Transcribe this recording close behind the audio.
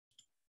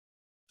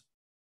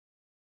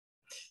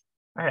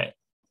All right.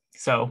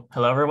 So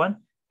hello, everyone.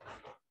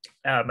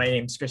 My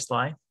name is Chris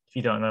Lai, if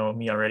you don't know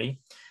me already,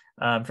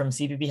 from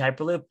CPP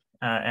Hyperloop.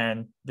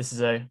 And this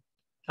is a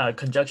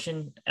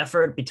conjunction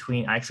effort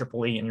between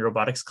IEEE and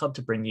Robotics Club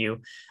to bring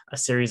you a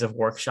series of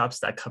workshops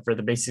that cover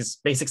the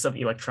basics of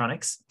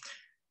electronics.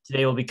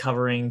 Today, we'll be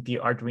covering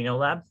the Arduino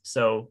Lab.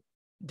 So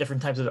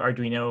different types of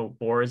Arduino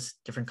boards,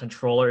 different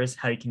controllers,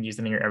 how you can use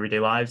them in your everyday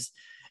lives.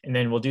 And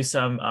then we'll do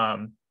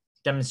some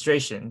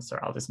demonstrations,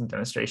 or I'll do some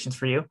demonstrations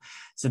for you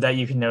so that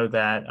you can know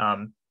that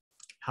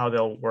how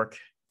they'll work,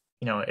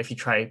 if you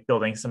try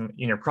building some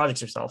in your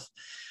projects yourself.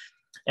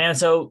 And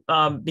so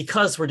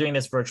because we're doing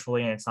this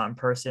virtually and it's not in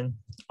person,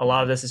 a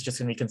lot of this is just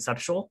going to be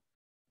conceptual.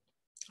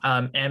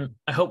 And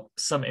I hope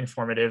some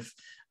informative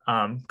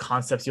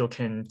concepts you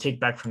can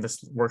take back from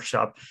this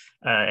workshop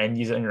and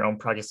use it in your own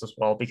projects as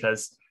well,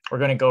 because we're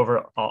going to go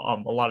over a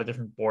lot of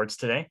different boards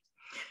today.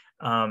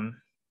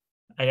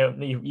 I know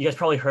you guys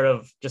probably heard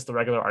of just the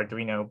regular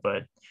Arduino,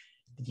 but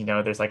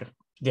there's like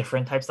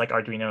different types like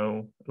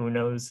Arduino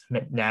Unos,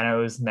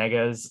 Nanos,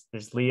 Megas,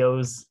 there's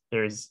Leos,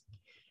 there's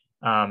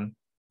a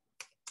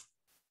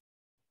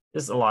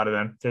lot of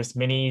them. There's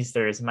minis,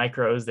 there's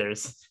micros,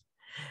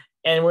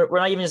 and we're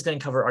not even just going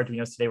to cover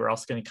Arduinos today. We're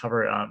also going to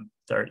cover our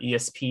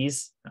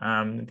ESPs,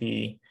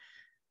 the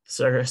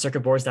circuit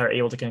boards that are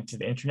able to connect to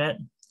the internet.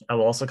 I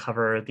will also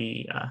cover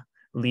the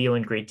Leo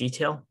in great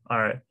detail,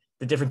 or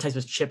the different types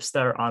of chips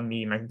that are on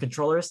the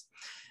microcontrollers,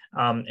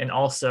 and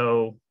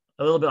also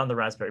a little bit on the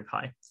Raspberry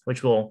Pi,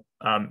 which we'll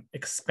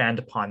expand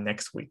upon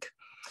next week.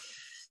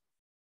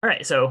 All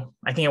right, so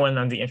I think I went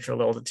on the intro a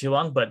little bit too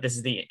long, but this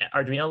is the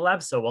Arduino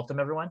Lab, so welcome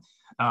everyone,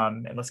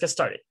 and let's get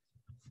started.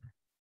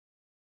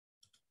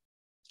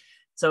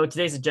 So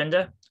today's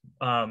agenda,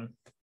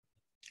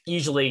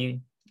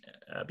 usually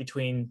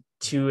between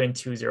 2 and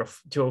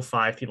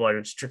 2:05 people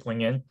are just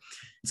trickling in.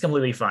 It's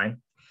completely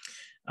fine.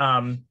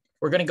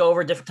 We're going to go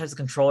over different types of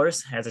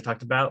controllers, as I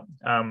talked about,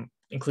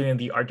 including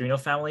the Arduino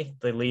family,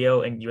 the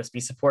Leo and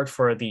USB support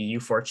for the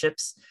U4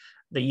 chips,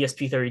 the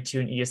ESP32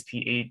 and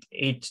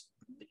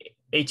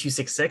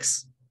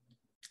ESP8266,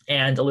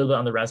 and a little bit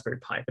on the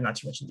Raspberry Pi, but not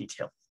too much in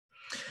detail.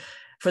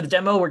 For the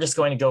demo, we're just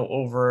going to go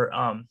over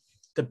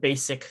the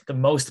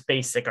most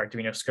basic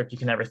Arduino script you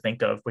can ever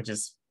think of, which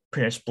is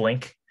pretty much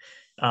blink,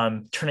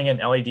 turning an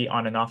LED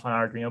on and off on an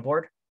Arduino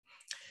board.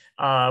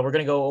 We're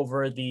going to go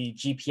over the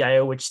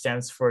GPIO, which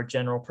stands for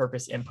General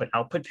Purpose Input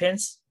Output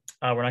Pins.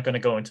 We're not going to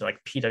go into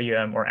like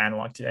PWM or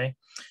analog today,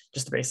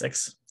 just the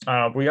basics.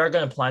 We are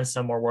going to plan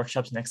some more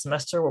workshops next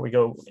semester where we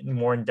go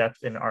more in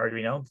depth in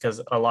Arduino,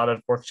 because a lot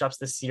of workshops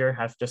this year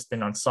have just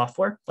been on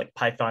software like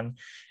Python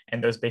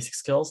and those basic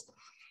skills.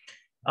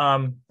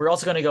 We're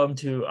also going to go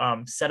into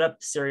setup,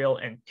 serial,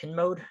 and pin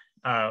mode,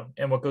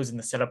 and what goes in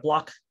the setup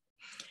block,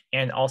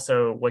 and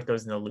also what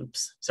goes in the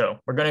loops. So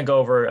we're going to go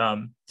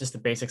over just the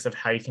basics of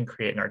how you can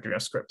create an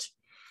Arduino script.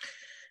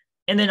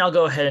 And then I'll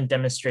go ahead and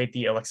demonstrate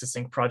the Alexa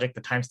Sync project.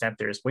 The timestamp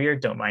there is weird,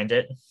 don't mind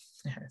it.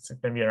 It's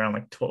going to be around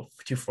like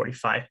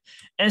 2:45.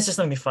 And it's just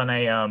something fun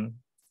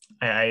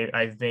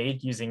I've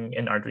made using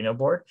an Arduino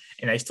board,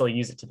 and I still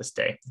use it to this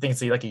day. I think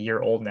it's like a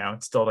year old now.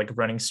 It's still like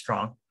running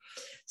strong.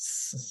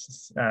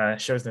 Shows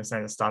no signs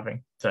of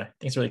stopping. So I think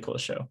it's really cool to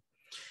show.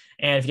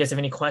 And if you guys have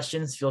any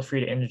questions, feel free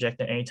to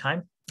interject at any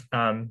time.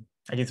 I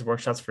do these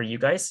workshops for you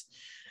guys,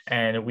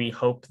 and we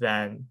hope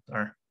that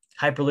our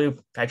Hyperloop,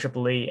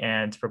 IEEE,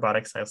 and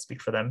Robotics, I'll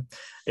speak for them,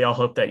 they all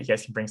hope that you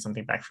guys can bring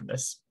something back from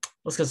this.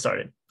 Let's get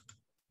started.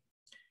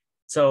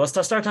 So let's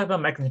start talking about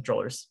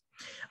microcontrollers.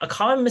 A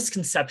common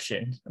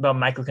misconception about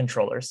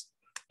microcontrollers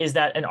is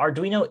that an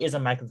Arduino is a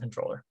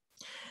microcontroller.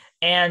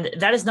 And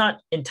that is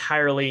not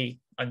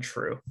entirely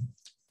untrue.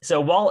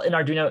 So while an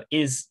Arduino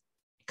is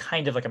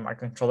kind of like a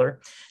microcontroller,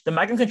 the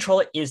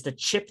microcontroller is the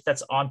chip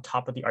that's on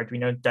top of the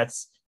Arduino that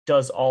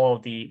does all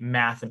of the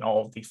math and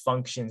all of the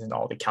functions and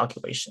all the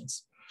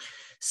calculations.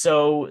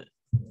 So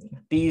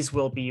these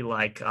will be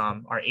like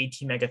our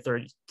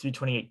ATmega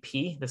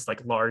 328P, this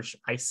like large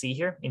IC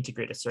here,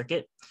 integrated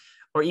circuit,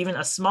 or even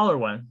a smaller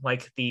one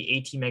like the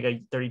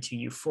ATmega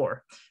 32U4,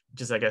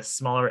 which is like a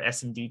smaller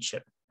SMD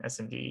chip.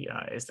 SMD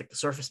is like the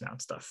surface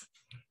mount stuff.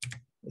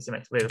 This is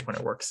my way the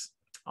pointer works.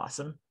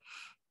 Awesome.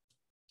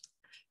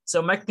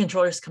 So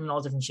microcontrollers come in all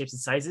different shapes and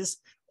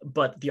sizes,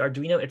 but the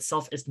Arduino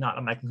itself is not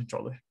a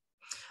microcontroller.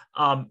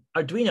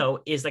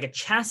 Arduino is like a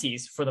chassis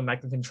for the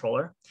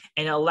microcontroller,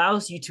 and it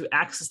allows you to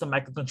access the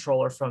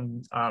microcontroller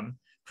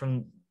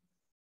from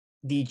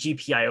the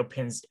GPIO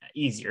pins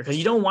easier, because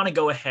you don't want to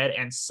go ahead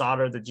and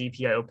solder the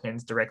GPIO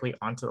pins directly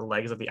onto the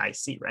legs of the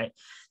IC, right?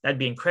 That'd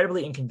be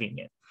incredibly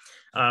inconvenient.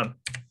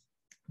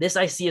 This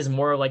IC is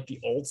more like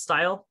the old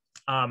style,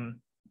 the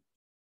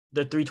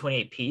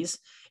 328Ps.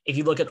 If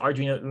you look at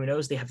Arduino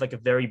Unos, they have like a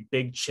very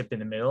big chip in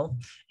the middle,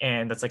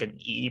 and that's like an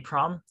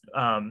EEPROM,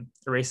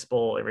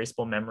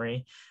 erasable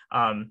memory.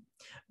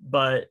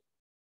 But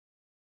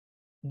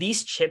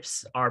these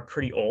chips are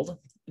pretty old.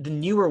 The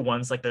newer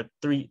ones, like the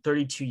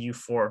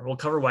 32U4, we'll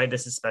cover why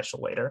this is special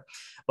later,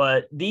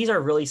 but these are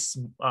really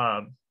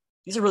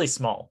these are really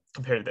small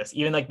compared to this.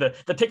 Even like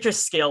the picture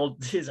scale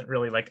isn't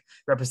really like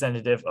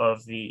representative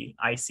of the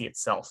IC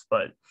itself,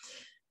 but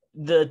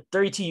the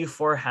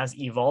 32U4 has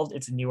evolved.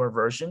 It's a newer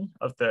version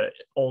of the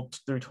old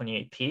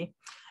 328P.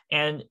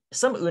 And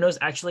some Unos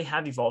actually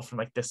have evolved from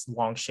like this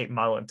long shaped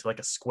model into like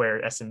a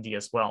square SMD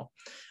as well.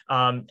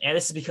 And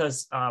this is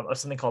because of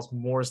something called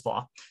Moore's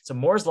Law. So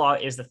Moore's Law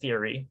is the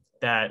theory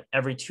that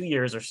every 2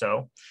 years or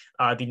so,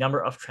 the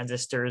number of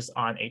transistors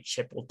on a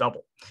chip will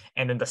double.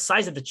 And then the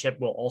size of the chip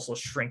will also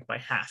shrink by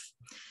half.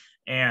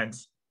 And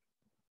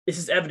this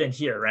is evident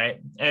here, right?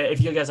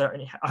 If you guys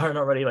aren't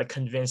already like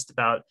convinced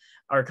about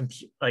our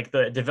like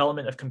the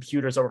development of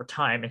computers over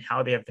time and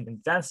how they have been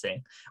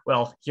advancing,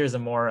 well, here's a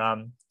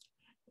more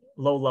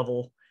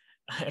low-level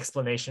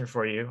explanation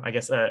for you, I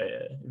guess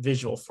a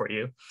visual for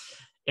you,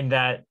 in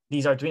that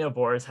these Arduino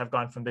boards have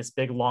gone from this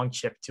big long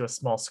chip to a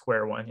small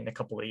square one in a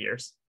couple of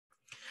years.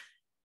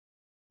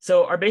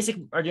 So our basic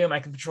Arduino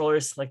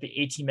microcontrollers, like the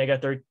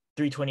ATmega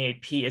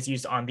 328P, is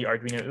used on the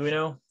Arduino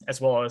Uno, as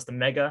well as the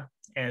Mega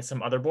and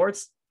some other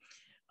boards.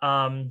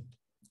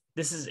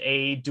 This is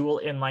a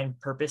dual inline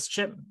purpose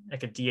chip,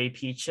 like a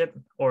DAP chip,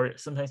 or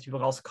sometimes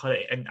people also call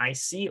it an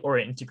IC or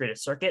an integrated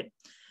circuit.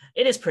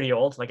 It is pretty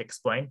old, like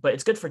explained, but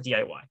it's good for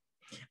DIY.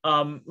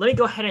 Let me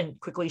go ahead and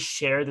quickly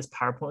share this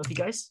PowerPoint with you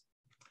guys.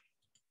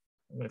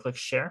 I'm going to click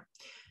share.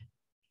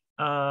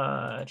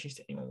 Choose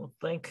anyone with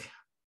link.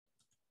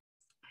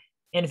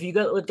 And if you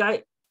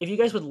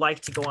guys would like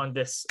to go on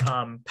this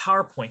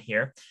PowerPoint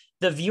here,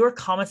 the viewer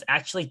comments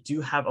actually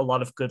do have a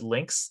lot of good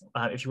links.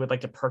 If you would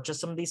like to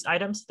purchase some of these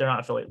items, they're not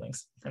affiliate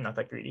links. I'm not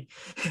that greedy.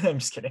 I'm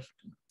just kidding.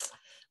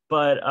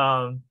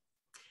 But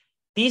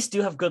these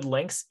do have good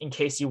links in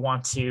case you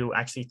want to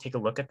actually take a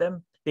look at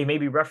them. They may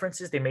be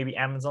references, they may be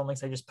Amazon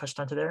links I just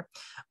pushed onto there,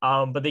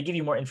 but they give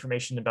you more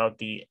information about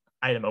the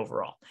item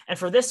overall. And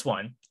for this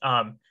one,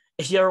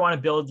 if you ever want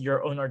to build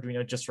your own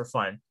Arduino just for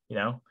fun, you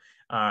know,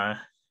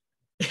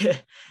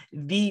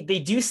 they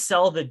do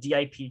sell the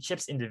DIP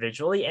chips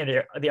individually,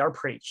 and they are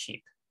pretty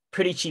cheap.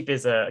 Pretty cheap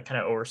is a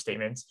kind of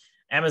overstatement.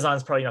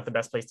 Amazon's probably not the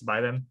best place to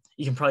buy them.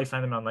 You can probably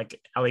find them on like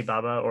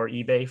Alibaba or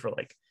eBay for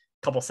like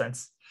a couple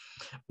cents.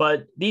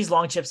 But these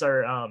long chips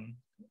are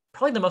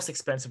probably the most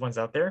expensive ones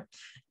out there.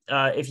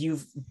 If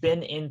you've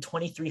been in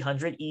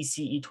 2300,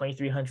 ECE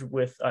 2300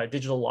 with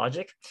digital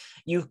logic,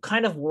 you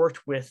kind of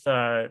worked with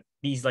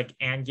these like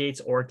AND gates,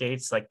 OR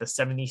gates, like the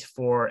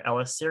 74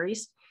 LS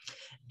series.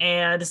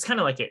 And it's kind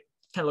of like it,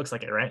 kind of looks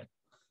like it, right?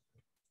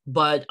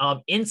 But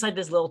inside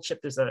this little chip,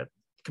 there's a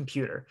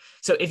computer.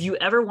 So if you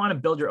ever want to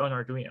build your own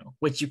Arduino,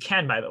 which you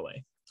can, by the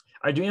way,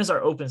 Arduinos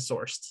are open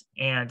sourced,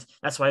 and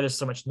that's why there's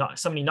so many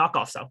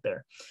knockoffs out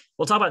there.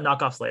 We'll talk about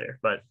knockoffs later,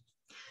 but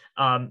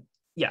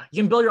yeah,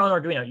 you can build your own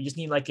Arduino. You just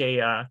need like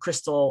a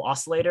crystal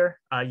oscillator.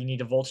 You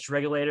need a voltage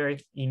regulator.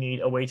 You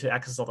need a way to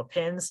access all the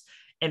pins,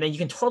 and then you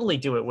can totally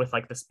do it with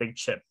like this big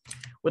chip.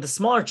 With a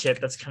smaller chip,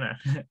 that's kind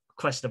of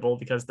questionable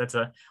because that's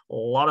a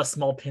lot of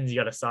small pins you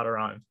got to solder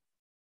on.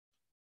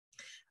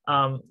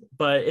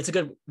 But it's a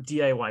good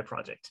DIY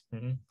project.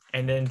 Mm-hmm.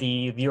 And then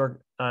the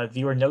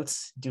viewer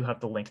notes do have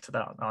the link to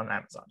that on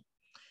Amazon.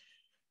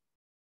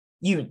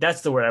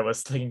 That's the word I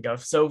was thinking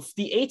of. So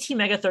the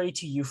ATmega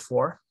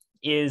 32U4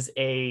 is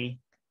a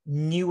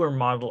newer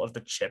model of the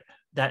chip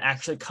that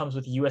actually comes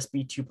with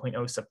USB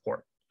 2.0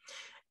 support.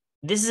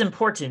 This is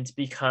important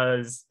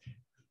because,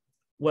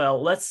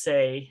 well, let's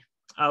say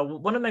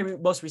one of my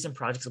most recent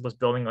projects was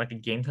building like a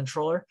game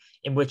controller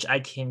in which I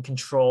can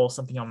control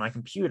something on my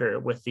computer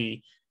with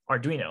the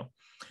Arduino.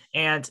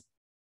 And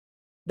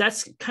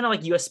that's kind of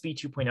like USB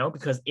 2.0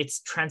 because it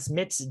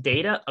transmits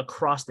data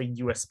across the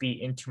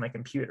USB into my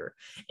computer,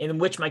 in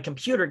which my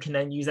computer can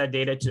then use that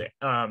data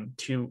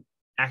to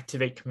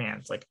activate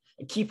commands like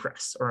a key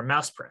press or a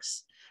mouse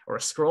press or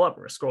a scroll up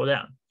or a scroll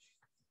down.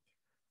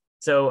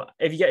 So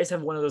if you guys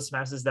have one of those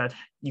mouses that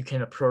you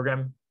can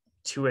program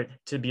to it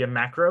to be a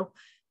macro,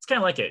 it's kind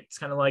of like it. It's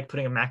kind of like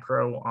putting a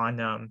macro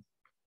on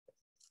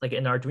like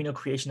an Arduino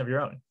creation of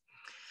your own.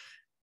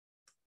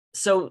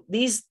 So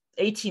these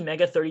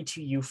ATmega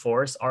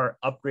 32U4s are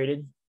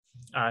upgraded.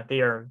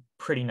 They are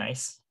pretty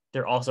nice.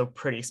 They're also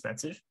pretty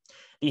expensive.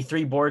 The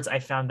three boards I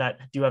found that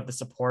do have the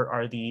support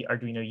are the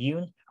Arduino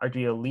Une,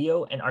 Arduino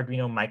Leo, and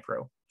Arduino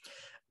Micro.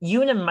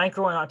 Une and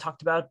Micro are not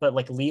talked about, but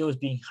like Leo is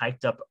being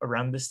hyped up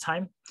around this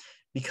time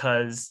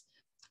because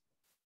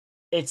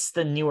it's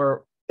the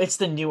newer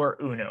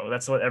Uno.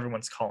 That's what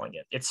everyone's calling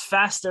it. It's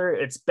faster,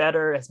 it's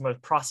better, it's more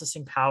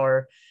processing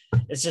power.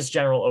 It's just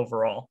general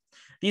overall.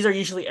 These are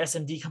usually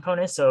SMD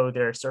components, so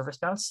they're surface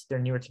mounts, they're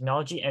newer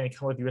technology, and they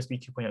come with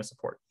USB 2.0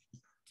 support.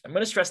 I'm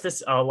going to stress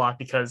this a lot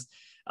because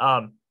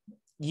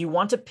you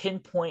want to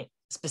pinpoint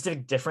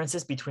specific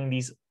differences between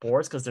these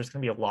boards because there's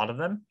going to be a lot of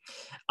them,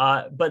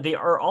 but they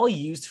are all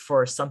used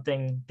for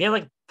something. They have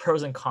like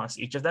pros and cons,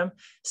 each of them.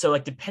 So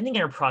like depending on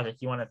your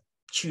project, you want to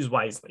choose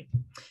wisely.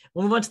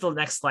 We'll move on to the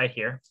next slide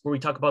here, where we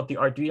talk about the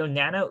Arduino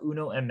Nano,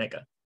 Uno, and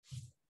Mega,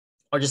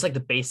 or just like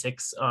the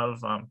basics of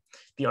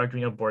the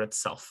Arduino board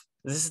itself.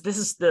 This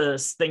is the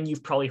thing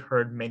you've probably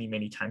heard many,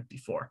 many times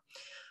before.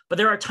 But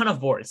there are a ton of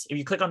boards. If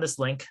you click on this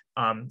link,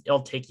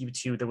 it'll take you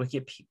to the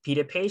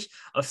Wikipedia page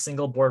of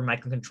single board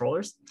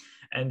microcontrollers.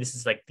 And this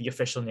is like the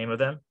official name of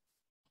them.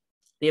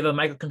 They have a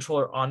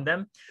microcontroller on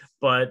them,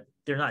 but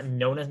they're not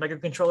known as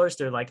microcontrollers.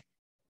 They're like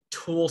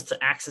tools to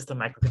access the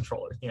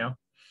microcontroller, you know?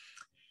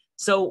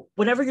 So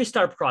whenever you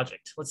start a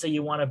project, let's say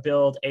you want to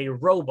build a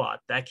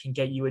robot that can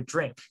get you a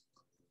drink,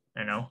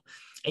 you know,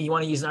 and you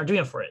want to use an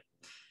Arduino for it,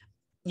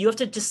 you have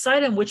to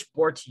decide on which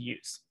board to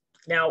use.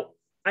 Now,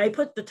 I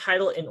put the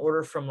title in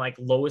order from like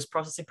lowest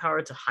processing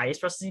power to highest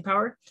processing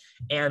power,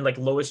 and like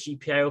lowest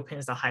GPIO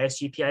pins to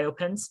highest GPIO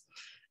pins.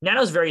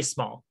 Nano is very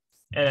small,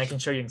 and I can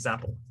show you an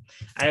example.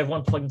 I have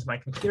one plugged into my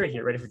computer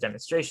here, ready for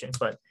demonstration,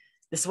 but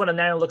this is what a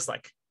Nano looks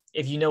like.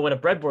 If you know what a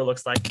breadboard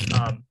looks like,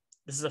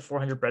 this is a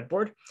 400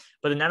 breadboard,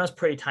 but the Nano is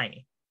pretty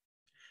tiny.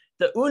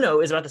 The Uno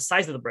is about the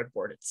size of the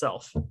breadboard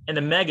itself, and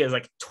the Mega is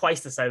like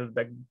twice the size of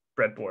the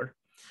breadboard.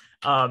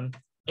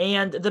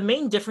 And the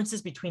main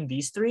differences between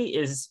these three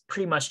is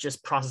pretty much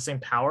just processing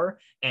power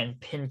and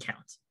pin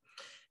count.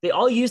 They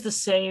all use the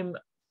same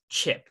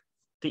chip,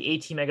 the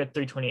ATmega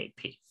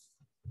 328P.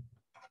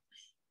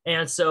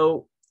 And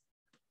so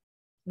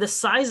the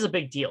size is a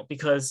big deal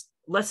because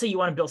let's say you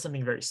want to build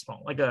something very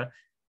small, like a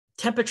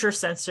temperature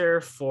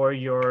sensor for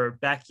your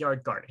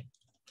backyard garden.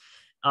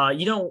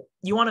 You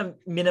want to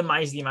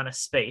minimize the amount of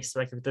space,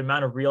 like the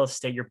amount of real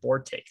estate your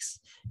board takes,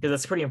 because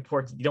that's pretty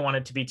important. You don't want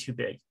it to be too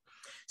big.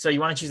 So you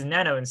want to choose a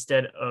Nano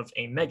instead of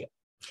a Mega.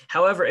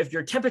 However, if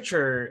your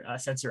temperature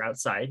sensor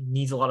outside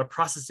needs a lot of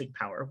processing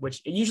power,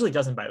 which it usually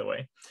doesn't, by the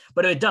way,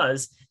 but if it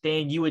does,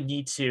 then you would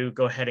need to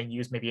go ahead and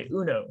use maybe a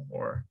Uno,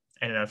 or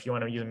I don't know, if you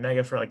want to use a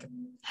Mega for like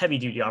heavy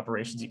duty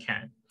operations, you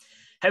can.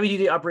 Heavy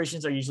duty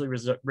operations are usually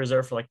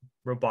reserved for like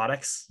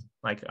robotics.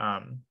 Like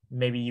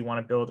maybe you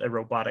want to build a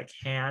robotic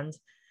hand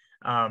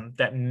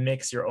that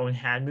mimics your own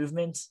hand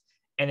movement,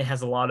 and it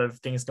has a lot of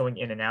things going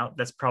in and out.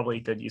 That's probably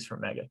a good use for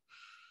Mega.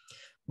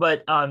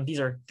 But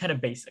these are kind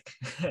of basic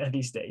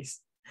these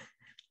days.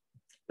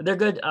 But they're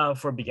good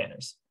for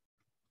beginners.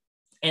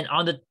 And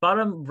on the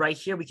bottom right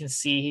here, we can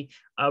see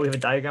we have a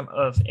diagram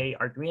of a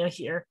Arduino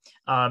here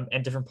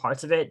and different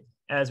parts of it.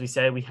 As we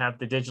said, we have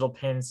the digital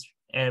pins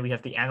and we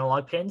have the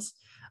analog pins.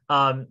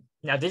 Now,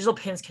 digital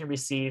pins can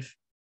receive,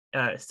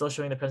 still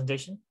showing the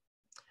presentation?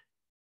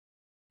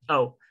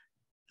 Oh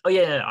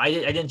yeah, no, I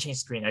didn't change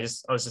screen. I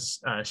was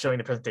just showing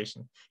the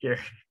presentation here.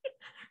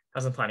 I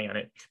wasn't planning on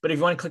it. But if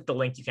you want to click the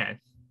link, you can.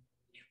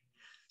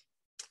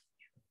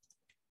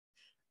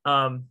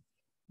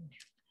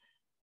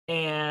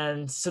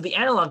 And so the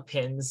analog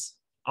pins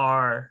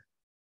are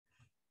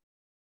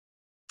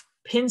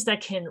pins that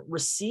can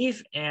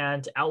receive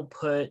and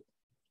output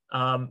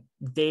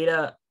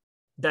data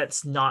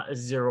that's not a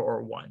 0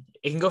 or 1.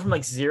 It can go from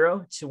like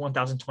 0 to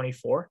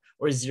 1024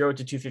 or 0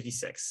 to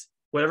 256,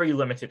 whatever you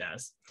limit it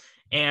as.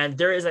 And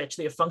there is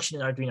actually a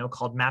function in Arduino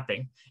called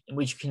mapping, in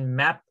which you can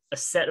map a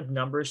set of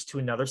numbers to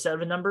another set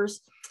of numbers,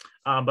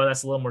 but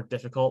that's a little more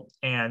difficult.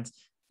 And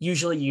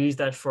usually you use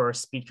that for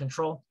speed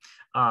control.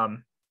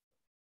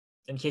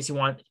 In case you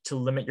want to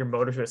limit your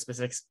motor to a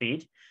specific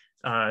speed,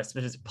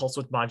 specific pulse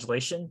width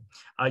modulation,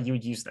 you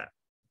would use that.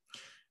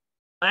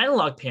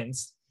 Analog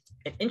pins,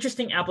 an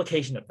interesting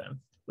application of them,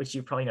 which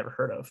you've probably never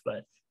heard of,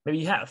 but maybe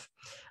you have.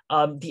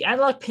 The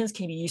analog pins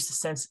can be used to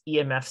sense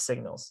EMF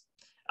signals,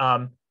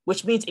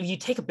 which means if you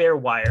take a bare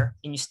wire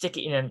and you stick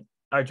it in an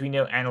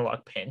Arduino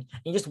analog pin and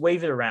you just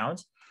wave it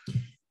around,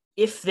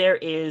 if there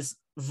is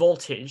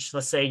voltage,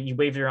 let's say you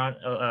wave it around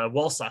a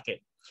wall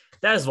socket,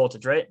 that is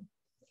voltage, right?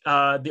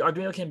 The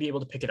Arduino can be able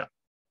to pick it up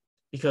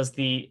because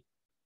the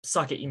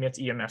socket emits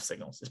EMF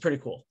signals. It's pretty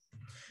cool.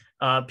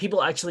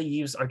 People actually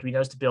use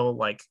Arduinos to build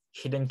like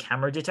hidden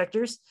camera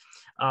detectors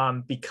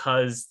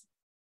because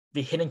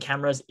the hidden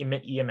cameras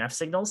emit EMF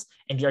signals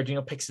and the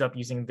Arduino picks it up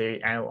using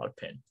the analog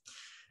pin.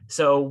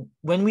 So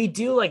when we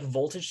do like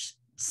voltage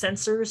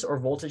sensors or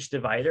voltage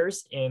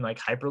dividers in like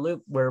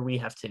Hyperloop, where we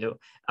have to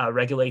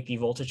regulate the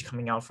voltage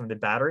coming out from the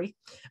battery,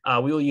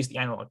 we will use the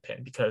analog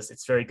pin because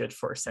it's very good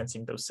for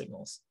sensing those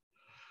signals.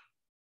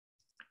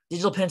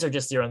 Digital pins are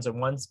just zeros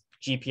and ones,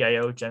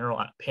 GPIO, general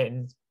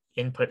pin,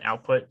 input,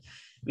 output.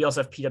 We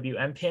also have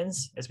PWM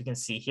pins, as we can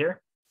see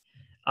here.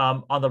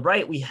 On the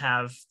right, we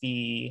have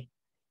the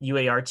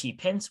UART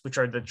pins, which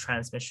are the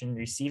transmission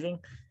receiving.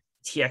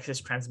 TX is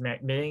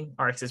transmitting,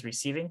 RX is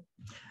receiving.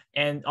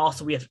 And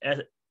also we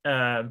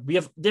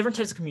have different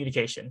types of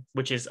communication,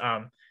 which is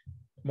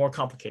more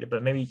complicated,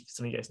 but maybe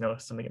some of you guys know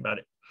something about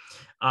it,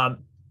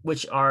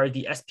 which are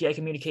the SPI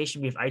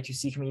communication. We have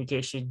I2C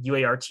communication,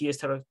 UART is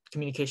type of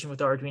communication with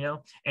the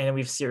Arduino, and then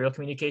we have serial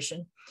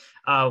communication.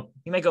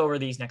 We might go over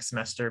these next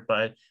semester,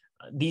 but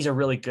these are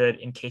really good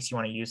in case you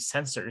want to use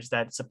sensors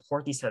that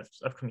support these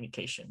types of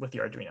communication with the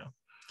Arduino.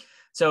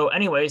 So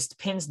anyways,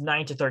 pins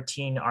 9 to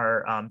 13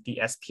 are the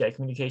SPI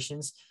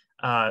communications.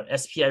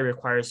 SPI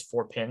requires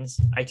 4 pins,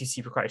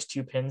 I2C requires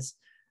 2 pins,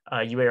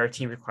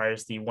 UART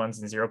requires the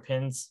 1s and 0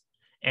 pins,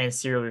 and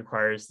serial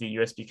requires the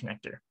USB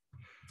connector.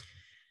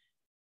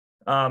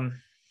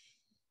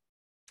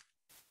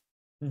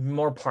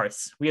 More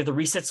parts. We have the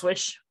reset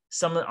switch,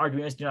 Some of the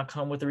Arduinos do not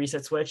come with a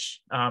reset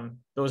switch.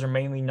 Those are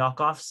mainly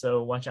knockoffs,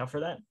 so watch out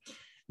for that.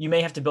 You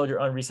may have to build your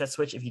own reset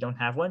switch if you don't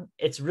have one.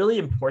 It's really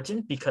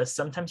important because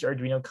sometimes your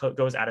Arduino code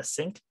goes out of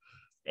sync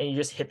and you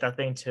just hit that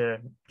thing to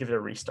give it a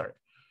restart.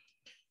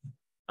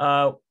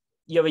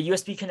 You have a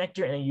USB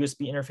connector and a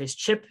USB interface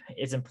chip.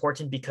 It's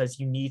important because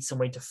you need some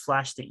way to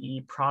flash the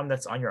EEPROM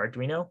that's on your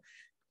Arduino.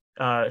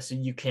 So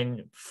you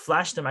can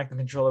flash the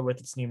microcontroller with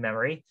its new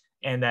memory,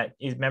 and that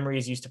memory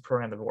is used to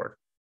program the board.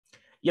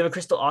 You have a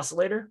crystal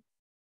oscillator.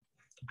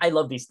 I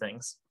love these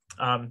things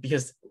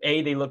because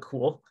A, they look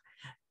cool.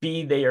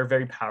 B, they are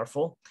very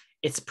powerful.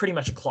 It's pretty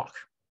much a clock.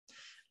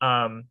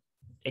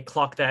 A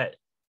clock that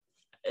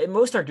in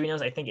most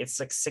Arduinos, I think it's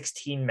like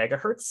 16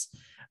 megahertz,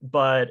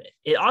 but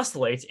it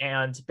oscillates.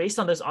 And based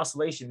on those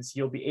oscillations,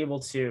 you'll be able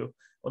to,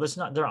 well, they're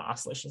not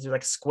oscillations, they're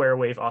like square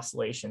wave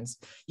oscillations.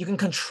 You can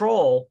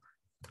control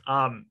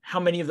how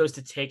many of those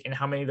to take and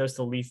how many of those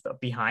to leave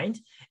behind.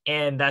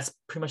 And that's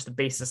pretty much the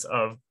basis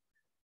of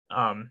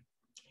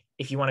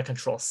if you want to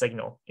control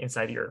signal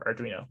inside your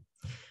Arduino.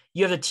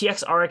 You have the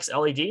TX-RX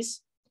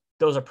LEDs.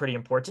 Those are pretty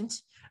important.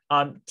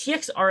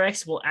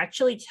 TX-RX will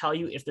actually tell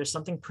you if there's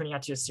something printing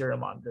out to a serial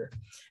monitor.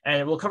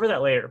 And we'll cover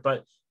that later.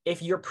 But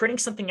if you're printing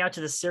something out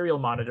to the serial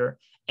monitor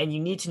and you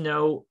need to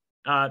know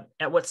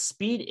at what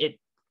speed it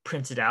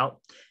prints it out,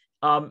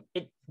 either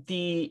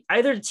the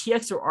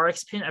TX or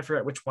RX pin, I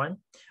forget which one,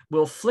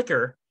 will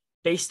flicker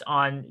based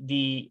on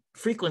the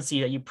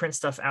frequency that you print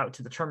stuff out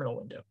to the terminal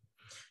window.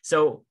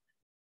 So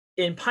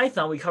in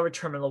Python, we cover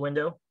terminal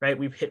window, right?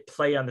 We hit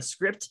play on the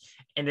script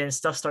and then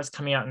stuff starts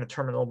coming out in the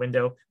terminal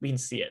window. We can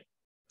see it.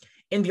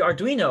 In the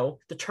Arduino,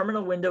 the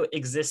terminal window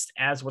exists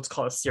as what's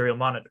called a serial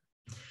monitor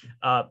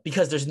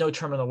because there's no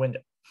terminal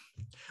window.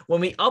 When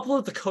we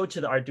upload the code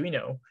to the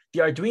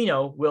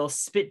Arduino will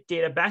spit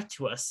data back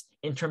to us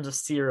in terms of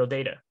serial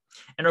data.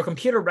 And our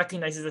computer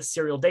recognizes the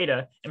serial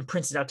data and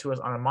prints it out to us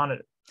on a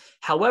monitor.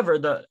 However,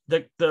 let's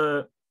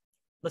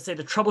say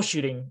the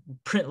troubleshooting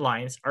print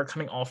lines are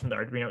coming all from the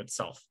Arduino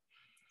itself.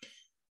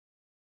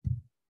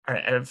 All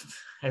right,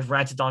 I've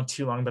ranted on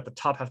too long about the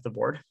top half of the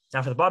board.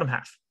 Now for the bottom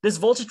half. This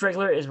voltage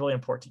regulator is really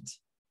important.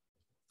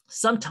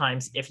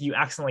 Sometimes if you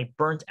accidentally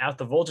burnt out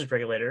the voltage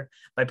regulator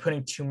by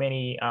putting too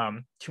many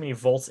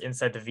volts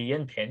inside the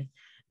VN pin,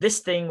 this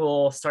thing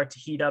will start to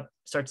heat up,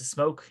 start to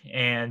smoke,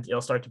 and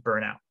it'll start to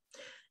burn out.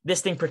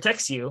 This thing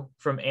protects you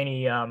from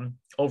any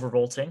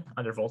overvolting,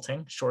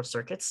 undervolting, short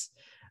circuits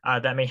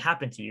that may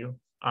happen to you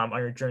on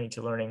your journey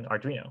to learning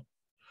Arduino.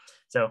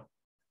 So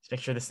just make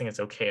sure this thing is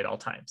okay at all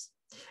times.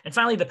 And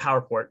finally, the power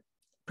port,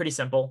 pretty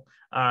simple.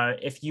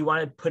 If you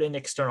want to put in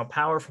external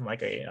power from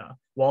like a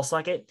wall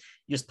socket,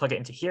 you just plug it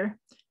into here.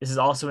 This is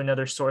also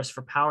another source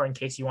for power in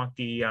case you want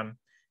the,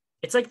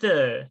 it's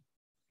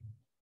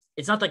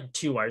not like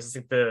 2 wires, it's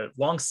like the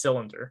long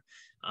cylinder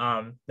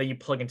that you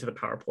plug into the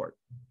power port.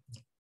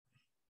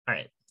 All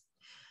right.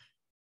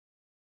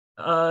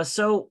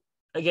 So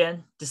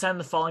again, decide on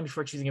the following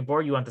before choosing a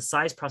board. You want the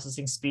size,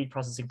 processing speed,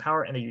 processing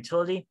power, and the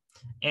utility.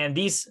 And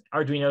these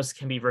Arduinos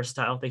can be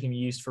versatile. They can be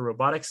used for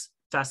robotics,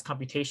 fast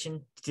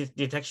computation,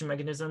 detection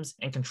mechanisms,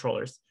 and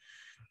controllers.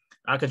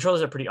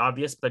 Controllers are pretty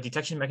obvious, but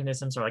detection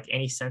mechanisms are like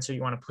any sensor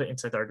you want to put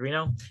inside the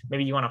Arduino.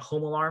 Maybe you want a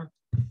home alarm.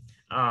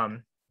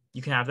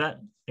 You can have that.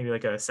 Maybe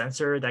like a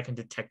sensor that can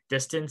detect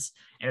distance.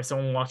 And if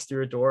someone walks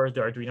through a door,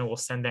 the Arduino will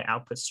send that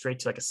output straight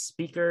to like a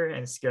speaker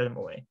and scare them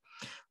away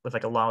with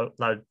like a loud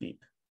beep.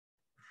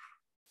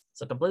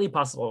 So completely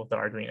possible with the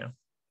Arduino.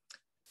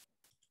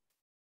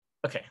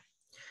 Okay,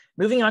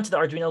 moving on to the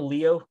Arduino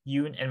Leo,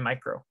 Un, and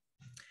Micro.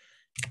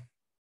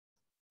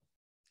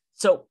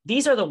 So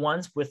these are the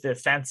ones with the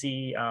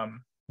fancy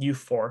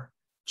U4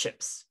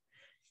 chips.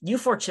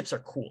 U4 chips are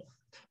cool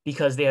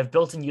because they have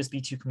built-in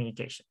USB 2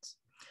 communications,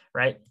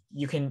 right?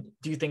 You can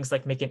do things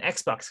like make an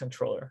Xbox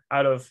controller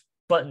out of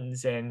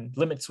buttons and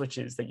limit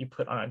switches that you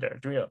put on the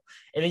Arduino.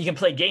 And then you can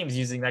play games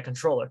using that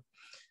controller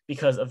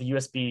because of the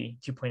USB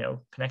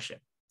 2.0 connection.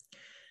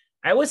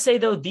 I would say,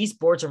 though, these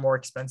boards are more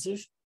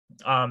expensive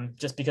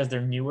just because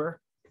they're newer.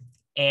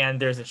 And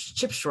there's a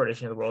chip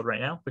shortage in the world right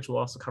now, which we'll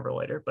also cover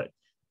later. But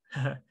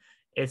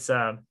it's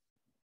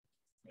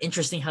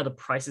interesting how the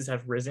prices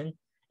have risen,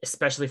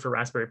 especially for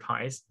Raspberry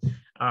Pis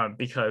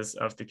because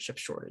of the chip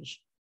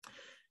shortage.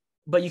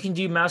 But you can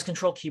do mouse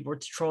control,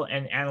 keyboard control,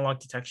 and analog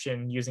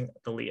detection using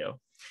the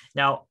Leo.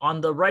 Now, on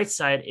the right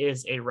side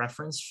is a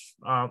reference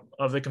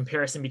of the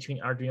comparison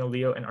between Arduino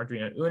Leo and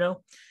Arduino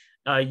Uno.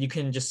 You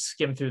can just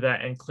skim through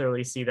that and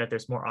clearly see that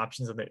there's more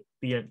options of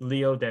the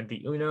Leo than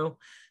the Uno.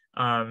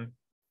 There's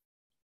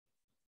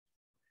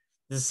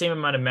the same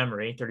amount of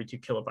memory, 32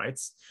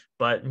 kilobytes,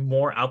 but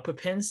more output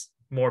pins,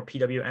 more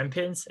PWM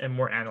pins, and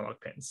more analog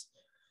pins.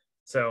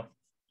 So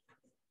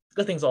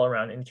good things all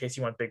around in case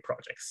you want big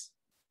projects.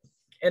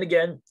 And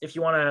again, if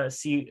you want to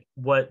see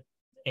what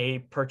a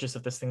purchase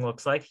of this thing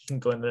looks like, you can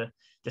go in the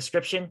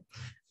description.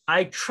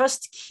 I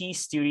trust Key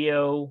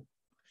Studio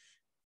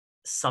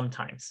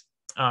sometimes.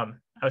 I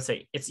would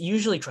say it's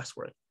usually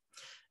trustworthy.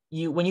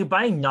 when you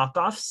buy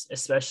knockoffs,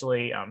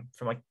 especially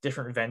from like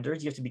different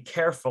vendors, you have to be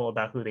careful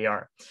about who they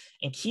are.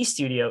 And Key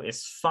Studio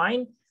is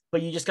fine,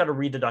 but you just got to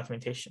read the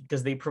documentation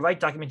because they provide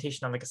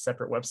documentation on like a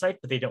separate website,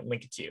 but they don't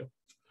link it to you.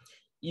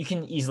 You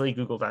can easily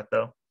Google that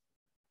though.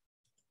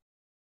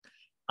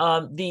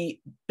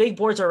 The big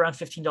boards are around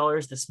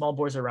 $15. The small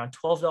boards are around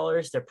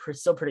 $12. They're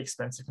still pretty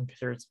expensive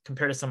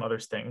compared to some other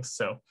things.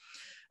 So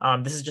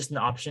this is just an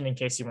option in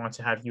case you want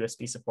to have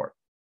USB support.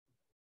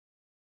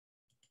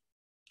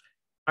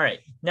 All right,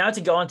 now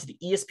to go on to the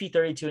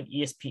ESP32 and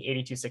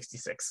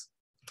ESP8266.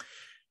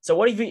 So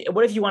what if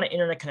you want an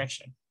internet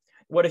connection?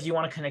 What if you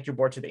want to connect your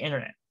board to the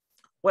internet?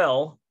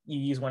 Well, you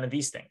use one of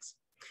these things.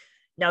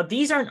 Now,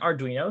 these aren't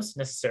Arduinos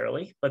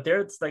necessarily, but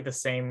they're like the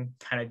same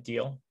kind of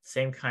deal,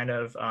 same kind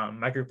of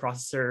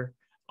microprocessor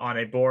on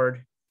a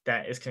board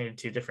that is connected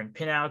to different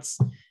pinouts.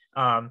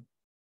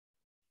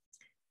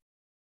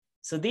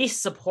 So these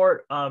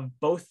support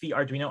both the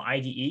Arduino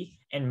IDE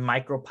and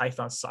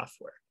MicroPython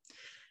software.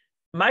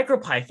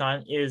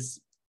 MicroPython is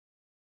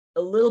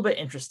a little bit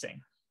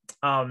interesting.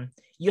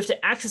 You have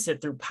to access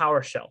it through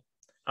PowerShell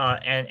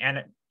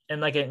and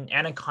like an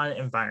Anaconda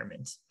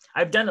environment.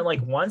 I've done it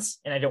like once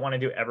and I don't want to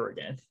do it ever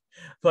again.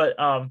 But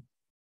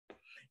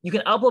you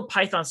can upload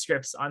Python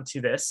scripts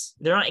onto this.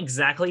 They're not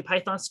exactly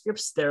Python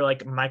scripts. They're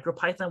like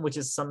MicroPython, which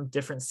is some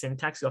different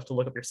syntax you have to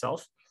look up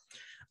yourself.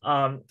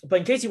 But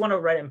in case you want to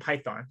write it in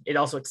Python, it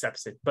also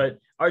accepts it. But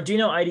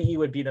Arduino IDE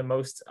would be the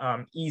most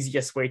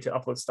easiest way to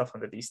upload stuff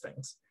onto these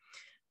things.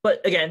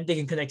 But again, they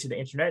can connect to the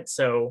internet,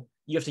 so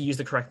you have to use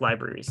the correct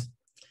libraries.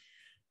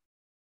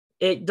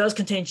 It does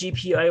contain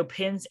GPIO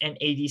pins and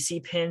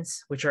ADC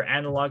pins, which are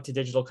analog to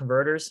digital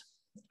converters.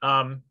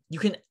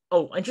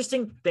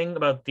 Interesting thing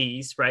about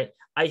these, right?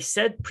 I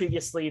said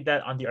previously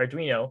that on the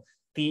Arduino,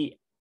 the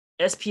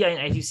SPI and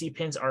I2C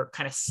pins are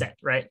kind of set,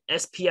 right?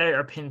 SPI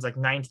are pins like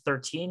 9 to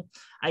 13.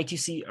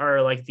 I2C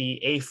are like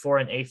the A4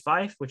 and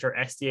A5, which are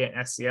SDA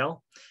and SCL.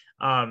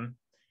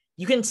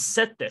 You can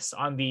set this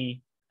on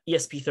the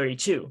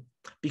ESP32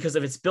 because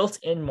of its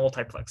built-in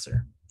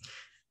multiplexer,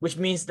 which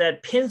means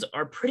that pins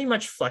are pretty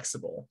much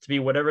flexible to be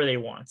whatever they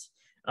want.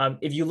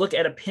 If you look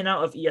at a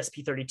pinout of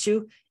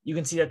ESP32, you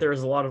can see that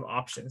there's a lot of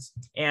options.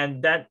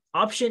 And that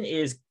option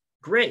is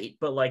great,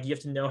 but like you have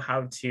to know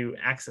how to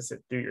access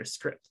it through your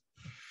script.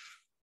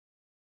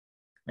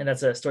 And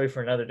that's a story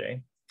for another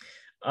day.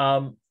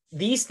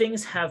 These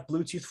things have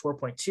Bluetooth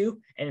 4.2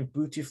 and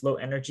Bluetooth Low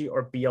Energy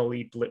or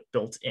BLE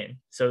built in.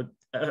 So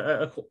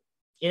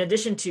in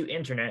addition to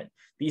internet,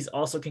 these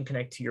also can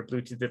connect to your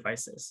Bluetooth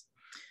devices,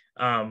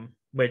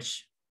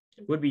 which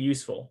would be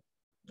useful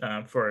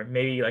for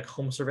maybe like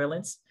home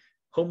surveillance.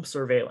 Home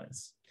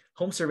surveillance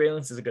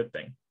is a good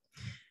thing.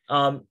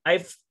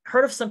 I've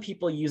heard of some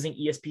people using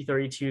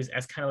ESP32s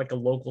as kind of like a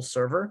local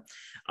server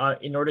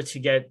in order to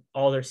get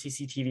all their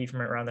CCTV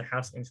from around their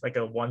house into like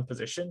a one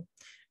position.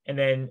 And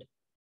then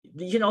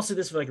you can also do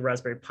this with like a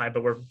Raspberry Pi,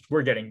 but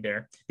we're getting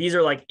there. These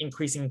are like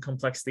increasing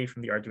complexity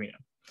from the Arduino.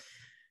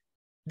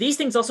 These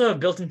things also have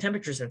built-in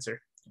temperature sensor.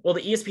 Well,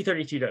 the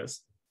ESP32 does.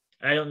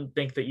 I don't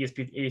think the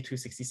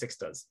ESP8266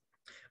 does,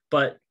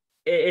 but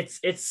it's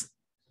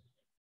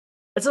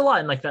a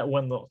lot in like that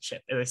one little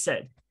chip. As I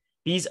said,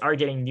 these are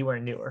getting newer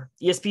and newer.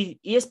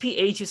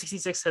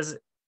 ESP8266 has,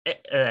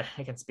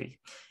 I can speak.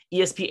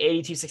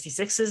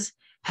 ESP8266s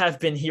have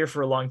been here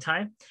for a long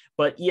time,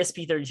 but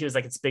ESP32 is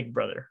like its big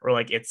brother, or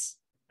like its,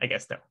 I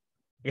guess no, I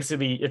guess it'd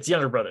be its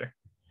younger brother.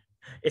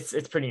 It's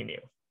pretty new.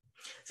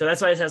 So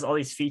that's why it has all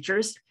these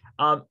features.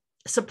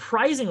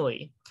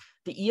 Surprisingly,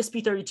 the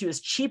ESP32 is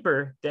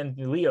cheaper than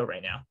the Leo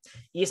right now.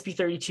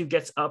 ESP32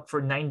 gets up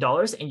for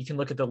 $9, and you can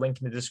look at the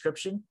link in the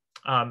description.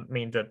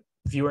 The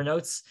viewer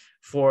notes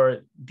for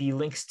the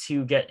links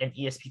to get an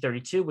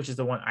ESP32, which is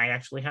the one I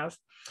actually have.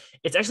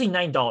 It's actually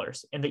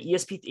 $9, and the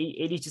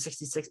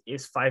ESP8266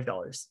 is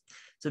 $5.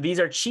 So these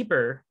are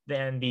cheaper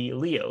than the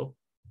Leo,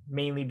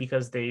 mainly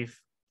because I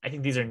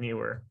think these are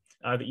newer,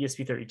 the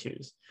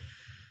ESP32s.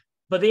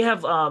 But they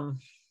have,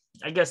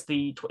 I guess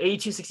the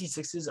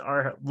 8266s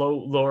are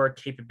lower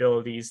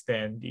capabilities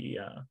than the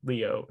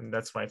Leo, and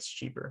that's why it's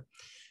cheaper.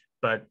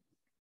 But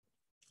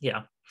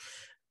yeah.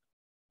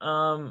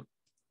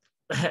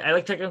 I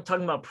like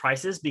talking about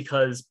prices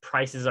because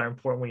prices are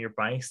important when you're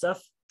buying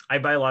stuff. I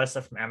buy a lot of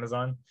stuff from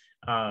Amazon,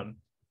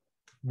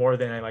 more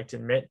than I like to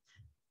admit.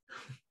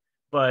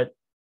 But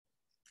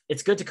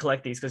it's good to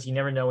collect these because you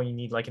never know when you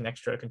need like an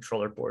extra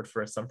controller board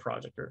for some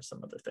project or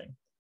some other thing.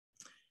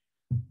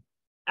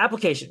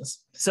 Applications.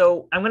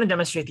 So I'm going to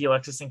demonstrate the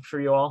Alexa sync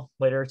for you all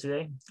later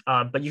today,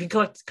 but you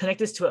can connect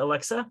this to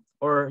Alexa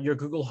or your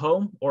Google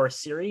Home or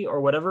Siri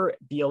or whatever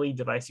BLE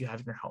device you have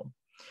in your home.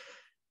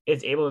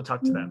 It's able to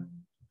talk to them.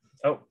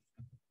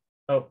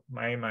 Oh,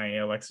 my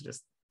Alexa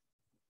just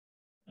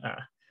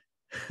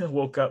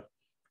woke up.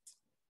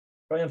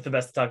 Probably not the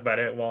best to talk about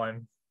it while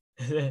I'm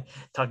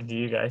talking to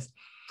you guys.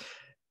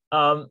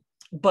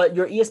 But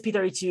your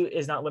ESP32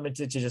 is not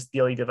limited to just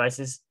BLE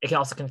devices. It can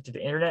also connect to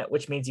the internet,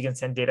 which means you can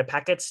send data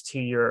packets to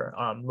your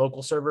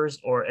local servers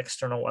or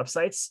external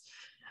websites.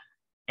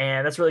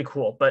 And that's really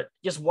cool. But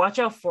just watch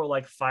out for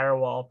like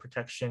firewall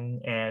protection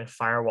and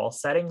firewall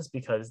settings,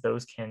 because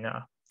those can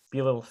be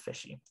a little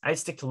fishy. I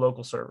stick to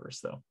local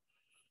servers though,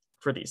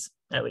 for these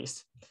at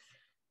least.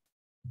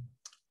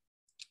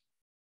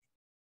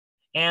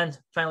 And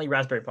finally,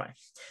 Raspberry Pi.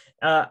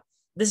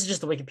 This is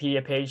just the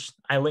Wikipedia page.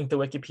 I linked the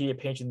Wikipedia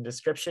page in the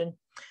description.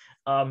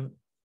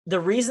 The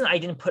reason I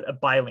didn't put a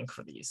buy link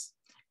for these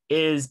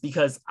is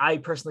because I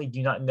personally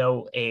do not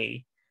know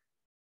a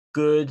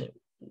good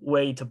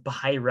way to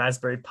buy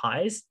Raspberry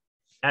Pis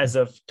as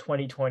of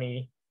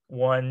 2021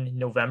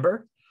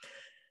 November,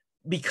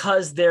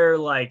 because they're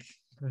like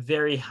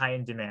very high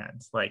in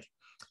demand. Like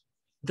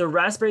the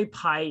Raspberry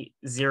Pi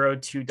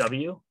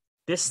 02W,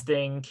 this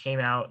thing came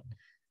out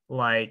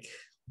like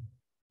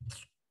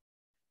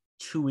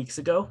 2 weeks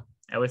ago,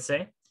 I would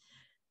say.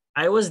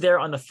 I was there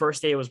on the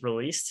first day it was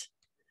released.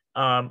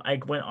 I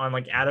went on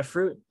like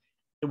Adafruit,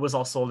 it was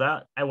all sold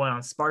out. I went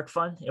on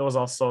SparkFun, it was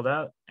all sold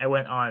out. I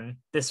went on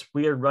this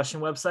weird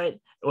Russian website,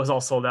 it was all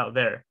sold out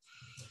there.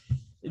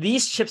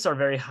 These chips are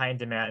very high in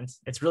demand.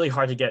 It's really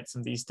hard to get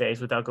some these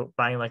days without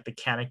buying like the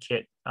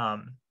CanaKit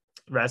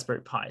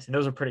Raspberry Pis, and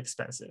those are pretty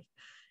expensive.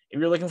 If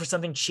you're looking for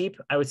something cheap,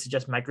 I would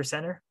suggest Micro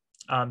Center.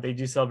 They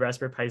do sell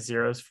Raspberry Pi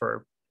Zeros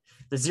for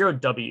the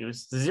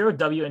 0Ws. The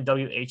 0W and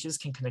WHs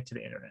can connect to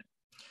the internet.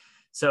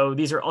 So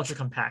these are ultra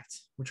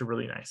compact, which are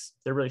really nice.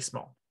 They're really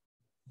small,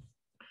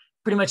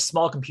 pretty much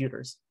small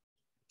computers.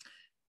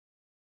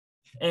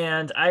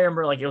 And I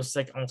remember like it was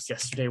like almost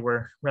yesterday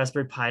where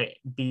Raspberry Pi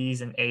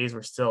Bs and As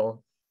were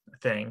still a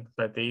thing,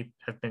 but they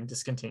have been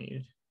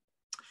discontinued.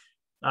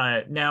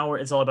 Now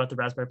it's all about the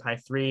Raspberry Pi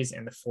 3s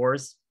and the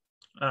 4s.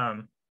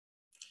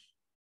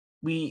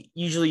 We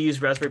usually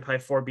use Raspberry Pi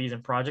 4Bs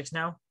in projects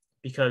now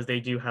because they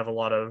do have a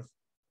lot of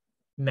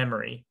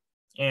memory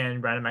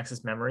and random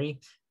access memory.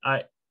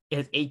 It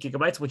has 8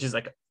 gigabytes, which is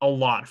like a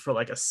lot for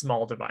like a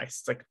small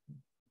device. It's like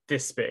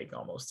this big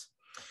almost.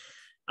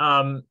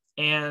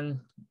 And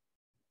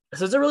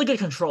so it's a really good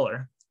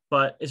controller,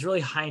 but it's really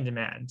high in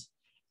demand,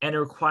 and it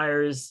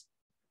requires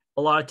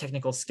a lot of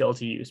technical skill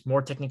to use,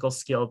 more technical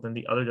skill than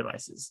the other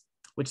devices,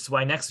 which is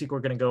why next week we're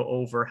going to go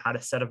over how to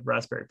set up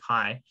Raspberry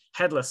Pi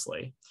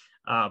headlessly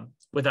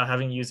without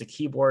having to use a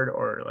keyboard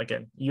or like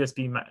a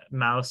USB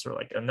mouse or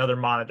like another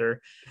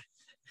monitor,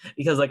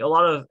 because like a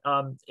lot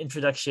of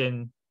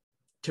introduction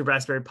to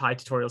Raspberry Pi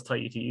tutorials tell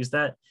you to use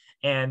that,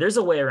 and there's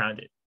a way around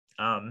it.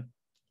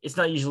 It's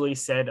not usually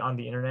said on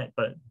the internet,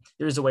 but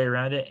there's a way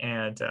around it,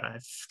 and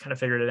I've kind of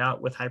figured it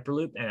out with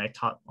Hyperloop, and I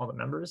taught all the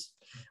members,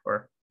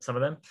 or some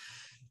of them.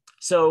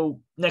 So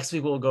next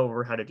week we'll go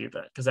over how to do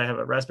that, because I have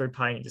a Raspberry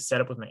Pi I need to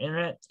set up with my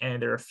internet,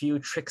 and there are a few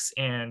tricks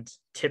and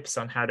tips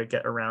on how to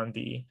get around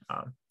the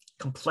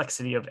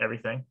complexity of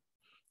everything.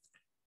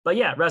 But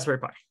yeah, Raspberry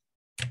Pi.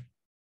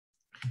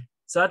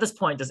 So at this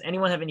point, does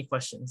anyone have any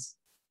questions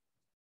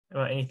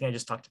about anything I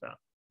just talked about?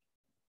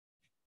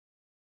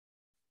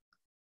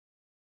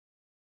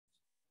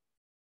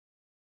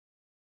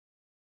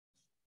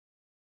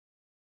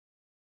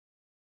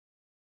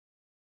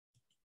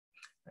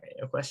 All right,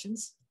 no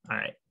questions? All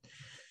right.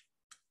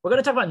 We're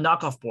going to talk about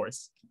knockoff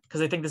boards, because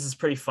I think this is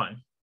pretty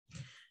fun.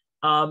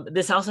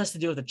 This also has to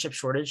do with the chip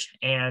shortage,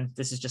 and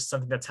this is just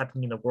something that's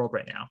happening in the world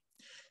right now.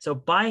 So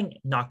buying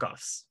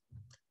knockoffs.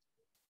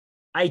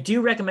 I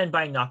do recommend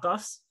buying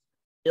knockoffs.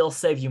 It'll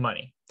save you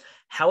money.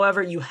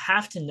 However, you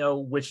have to know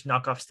which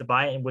knockoffs to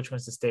buy and which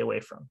ones to stay away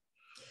from,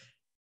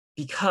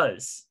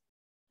 because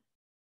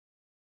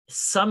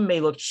some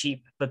may look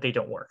cheap, but they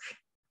don't work.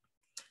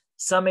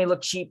 Some may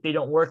look cheap, they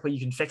don't work, but you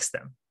can fix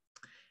them,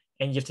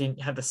 and you have to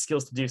have the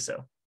skills to do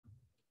so.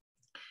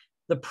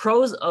 The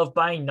pros of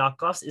buying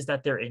knockoffs is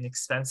that they're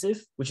inexpensive,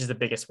 which is the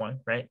biggest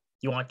one, right?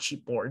 You want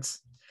cheap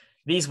boards.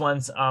 These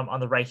ones on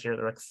the right here,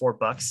 they're like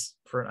 $4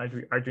 for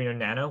an Arduino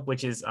Nano,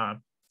 which is kind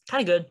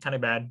of good, kind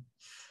of bad,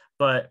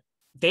 but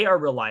they are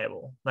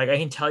reliable. Like I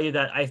can tell you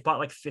that I've bought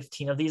like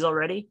 15 of these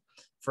already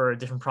for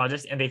different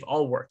projects, and they've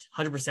all worked,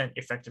 100%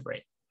 effective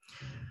rate.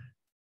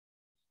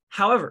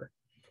 However,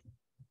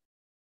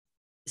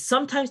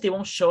 sometimes they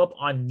won't show up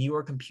on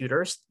newer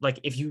computers. Like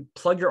if you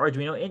plug your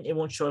Arduino in, it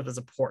won't show up as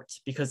a port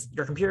because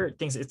your computer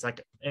thinks it's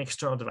like an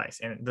external device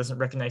and it doesn't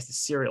recognize the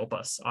serial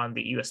bus on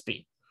the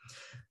USB.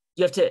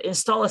 You have to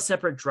install a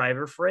separate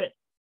driver for it,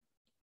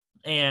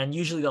 and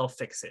usually they'll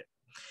fix it.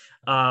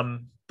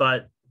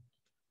 But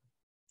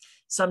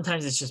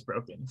sometimes it's just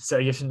broken, so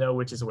you have to know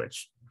which is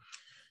which.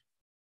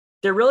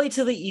 They're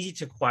relatively easy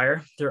to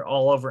acquire. They're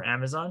all over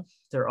Amazon.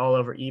 They're all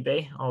over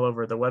eBay, all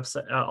over the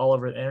website, all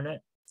over the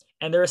internet.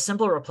 And they're a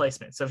simple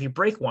replacement. So if you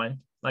break one,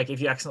 like if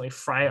you accidentally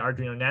fry an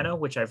Arduino Nano,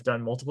 which I've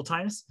done multiple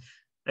times,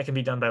 that can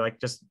be done by like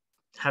just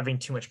having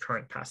too much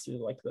current pass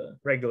through like the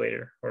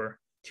regulator or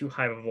too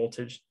high of a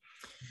voltage.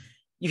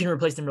 You can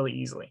replace them really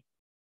easily.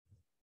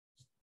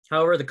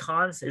 However, the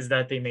cons is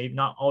that they may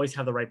not always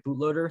have the right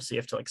bootloader, so you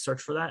have to like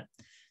search for that.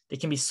 They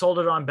can be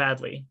soldered on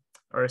badly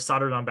or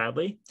soldered on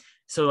badly.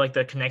 So like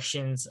the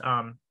connections,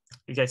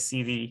 you guys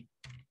see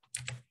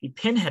the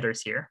pin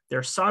headers here,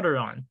 they're soldered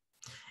on.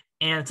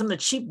 And some of the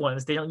cheap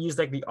ones, they don't use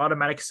like the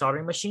automatic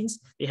soldering machines.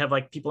 They have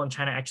like people in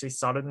China actually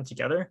solder them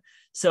together.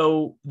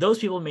 So those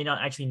people may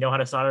not actually know how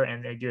to solder,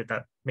 and they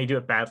may do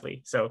it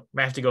badly. So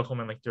might have to go home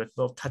and like do a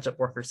little touch-up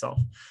work yourself.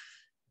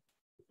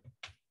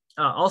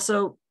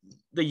 Also,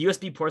 the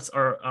USB ports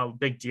are a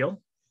big deal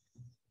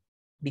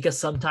because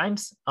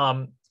sometimes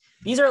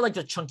these are like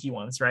the chunky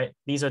ones, right?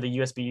 These are the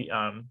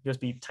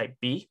USB type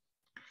B.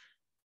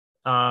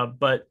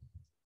 But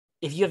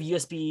if you have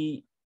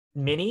USB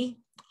mini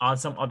on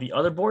some of the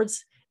other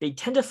boards, they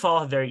tend to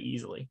fall very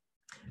easily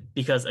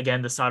because,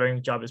 again, the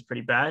soldering job is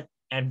pretty bad,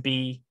 and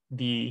B,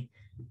 the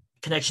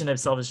connection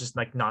itself is just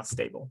like not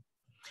stable.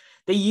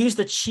 They use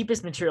the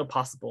cheapest material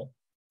possible,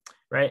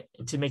 right,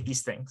 to make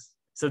these things,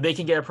 so they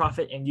can get a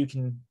profit and you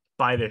can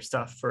buy their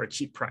stuff for a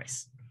cheap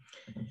price.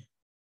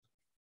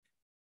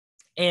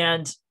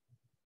 And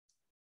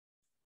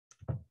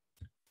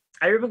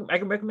I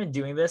can recommend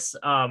doing this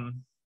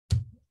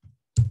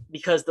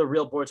because the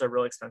real boards are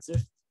real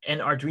expensive, and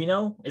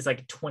Arduino is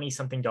like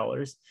 $20-something.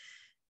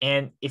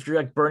 And if you're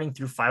like burning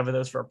through 5 of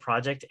those for a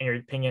project and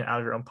you're paying it out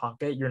of your own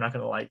pocket, you're not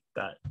going to like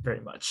that very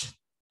much.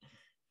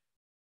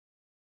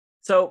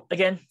 So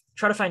again,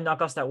 try to find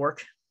knockoffs that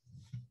work.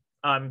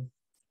 I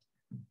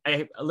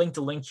linked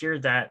a link here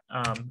that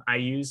I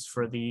use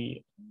for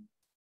the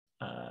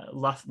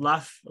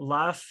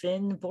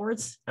Lafin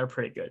boards. They're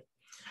pretty good.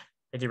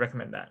 I do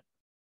recommend that.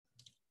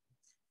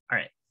 All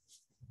right.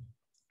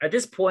 At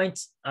this point,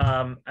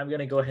 I'm going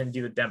to go ahead and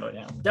do the demo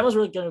now. Demo's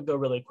really going to go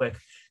really quick.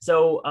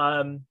 So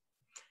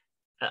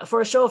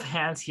for a show of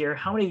hands here,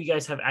 how many of you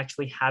guys have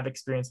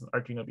experience with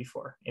Arduino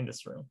before in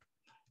this room?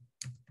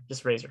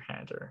 Just raise your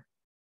hand or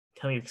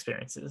tell me your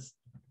experiences.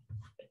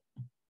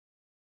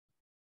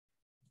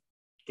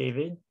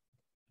 David,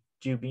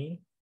 Juby,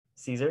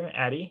 Caesar,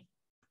 Addie.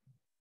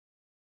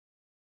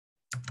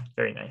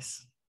 Very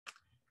nice.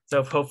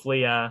 So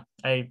hopefully I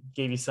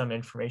gave you some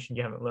information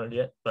you haven't learned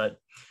yet, but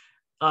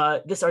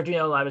this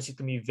Arduino Lab is just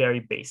going to be very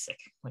basic,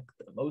 like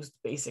the most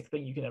basic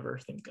thing you can ever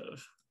think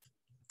of.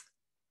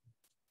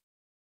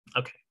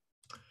 Okay.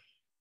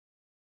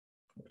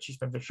 Choose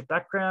my picture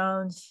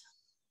background.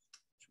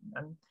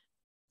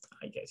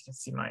 You guys can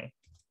see my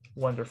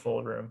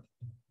wonderful room.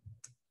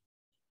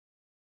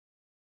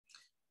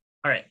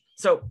 All right.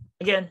 So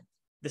again,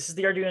 this is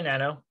the Arduino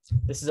Nano.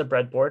 This is a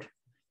breadboard.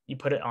 You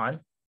put it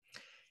on.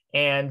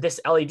 And this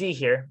LED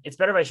here, it's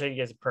better if I show you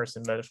guys in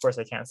person, but of course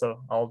I can't,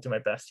 so I'll do my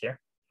best here.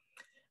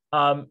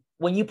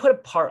 When you put a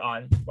part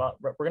on, well,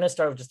 we're going to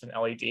start with just an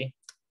LED.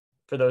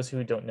 For those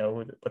who don't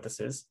know what this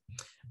is,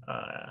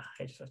 I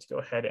just have to go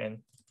ahead and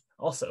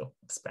also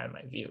expand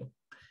my view.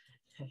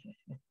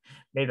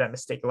 Made that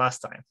mistake last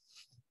time.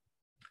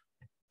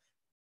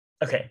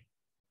 Okay.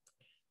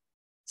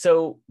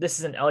 So this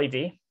is an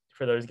LED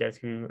for those guys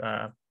who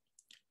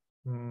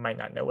might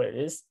not know what it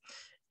is.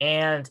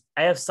 And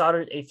I have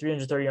soldered a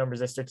 330 ohm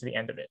resistor to the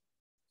end of it.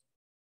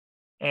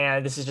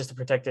 And this is just to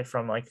protect it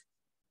from like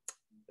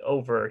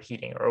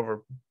overheating or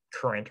over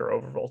current or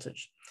over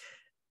voltage.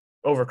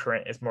 Over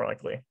current is more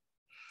likely.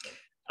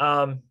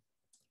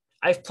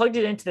 I've plugged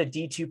it into the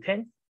D2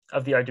 pin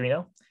of the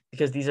Arduino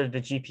because these are the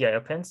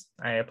GPIO pins.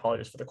 I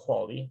apologize for the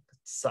quality, it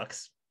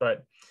sucks.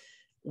 But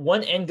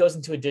one end goes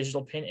into a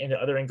digital pin and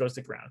the other end goes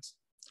to ground,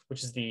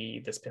 which is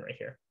this pin right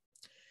here.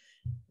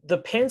 The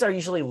pins are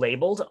usually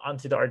labeled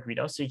onto the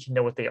Arduino so you can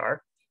know what they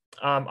are.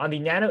 On the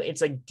Nano,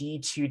 it's like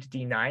D2 to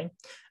D9.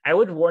 I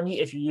would warn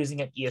you if you're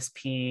using an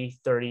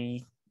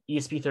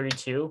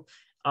ESP32.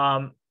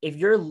 If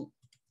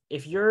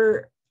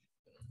you're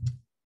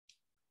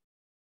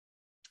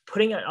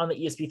putting it on the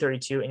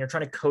ESP32 and you're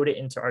trying to code it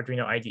into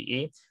Arduino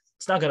IDE,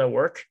 it's not going to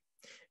work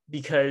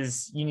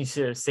because you need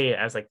to say it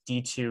as like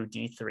D2,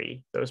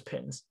 D3, those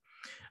pins.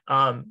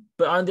 But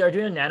on the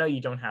Arduino Nano,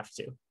 you don't have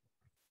to.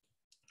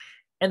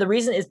 And the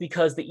reason is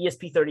because the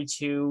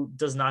ESP32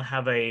 does not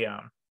have a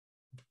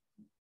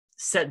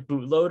set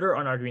bootloader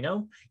on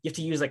Arduino. You have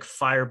to use like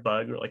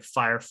Firebug or like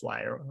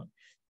Firefly or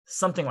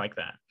something like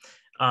that.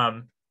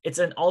 It's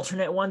an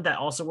alternate one that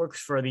also works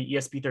for the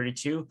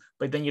ESP32,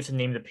 but then you have to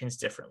name the pins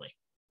differently.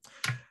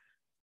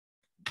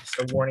 Just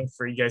a warning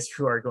for you guys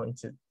who are going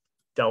to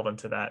delve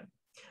into that.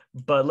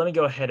 But let me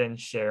go ahead and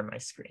share my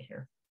screen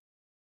here.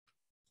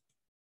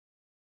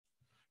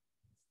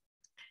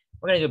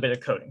 We're going to do a bit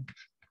of coding.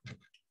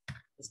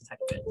 Just a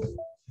bit.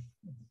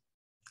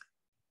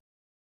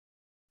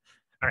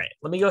 All right,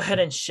 let me go ahead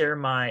and share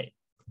my,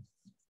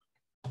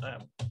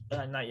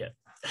 not yet.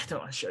 I don't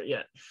want to share it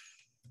yet.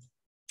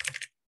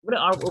 I'm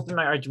going to open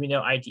my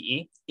Arduino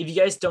IDE. If you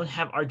guys don't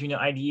have Arduino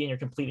IDE and you're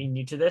completely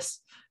new to this,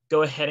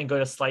 go ahead and go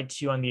to slide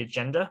 2 on the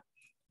agenda.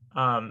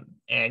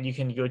 And you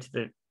can go to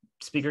the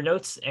speaker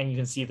notes and you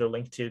can see the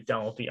link to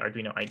download the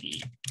Arduino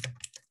IDE.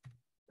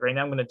 Right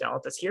now I'm going to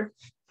download this here.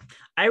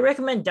 I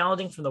recommend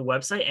downloading from the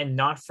website and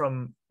not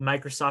from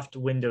Microsoft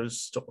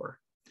Windows Store.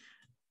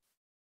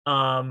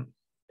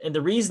 And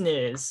the reason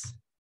is,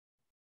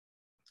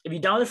 if you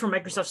download it from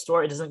Microsoft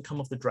Store, it doesn't come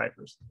with the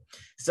drivers.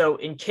 So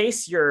in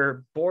case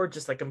your board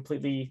just like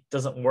completely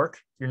doesn't work,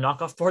 your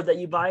knockoff board that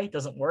you buy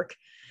doesn't work,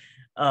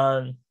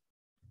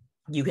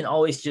 you can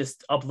always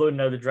just upload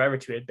another driver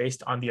to it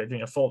based on the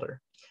Arduino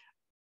folder.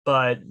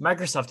 But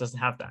Microsoft doesn't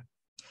have that.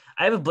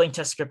 I have a blank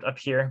test script up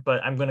here,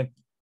 but I'm going to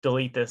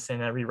delete this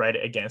and rewrite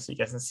it again so you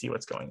guys can see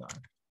what's going on.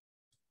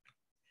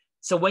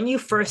 So when you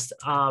first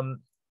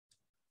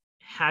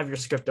have your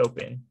script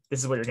open, this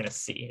is what you're going to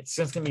see. It's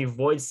just going to be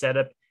void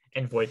setup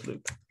and void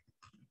loop.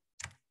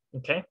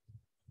 Okay.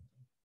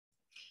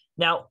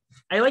 Now,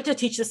 I like to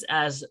teach this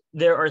as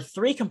there are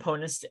 3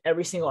 components to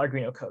every single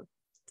Arduino code.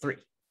 3.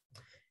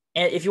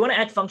 And if you want to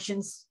add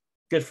functions,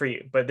 good for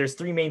you. But there's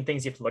 3 main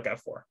things you have to look out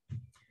for.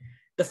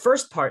 The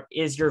first part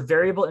is your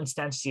variable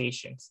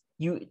instantiations.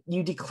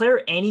 You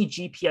declare any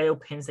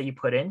GPIO pins that you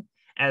put in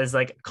as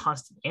like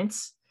constant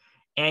ints,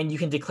 and you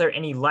can declare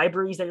any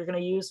libraries that you're going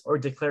to use or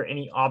declare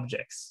any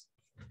objects.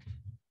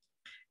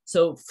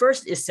 So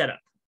first is setup,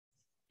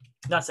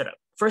 not setup.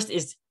 First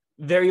is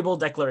variable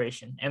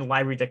declaration and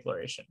library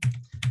declaration.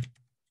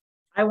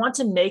 I want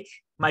to make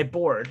my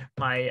board,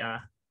 my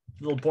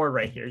little board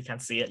right here. You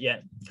can't see it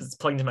yet because it's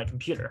plugged into my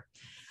computer.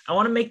 I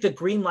want to make the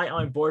green light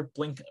on my board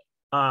blink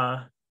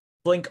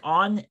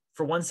on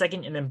for 1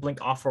 second and then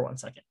blink off for 1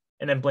 second,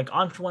 and then blink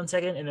on for 1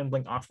 second and then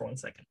blink off for 1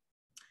 second.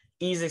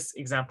 Easiest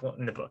example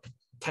in the book,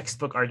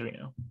 textbook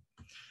Arduino.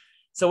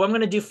 So what I'm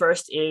going to do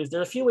first is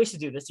there's a few ways to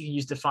do this. You can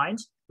use defined,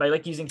 but I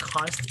like using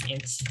const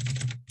int.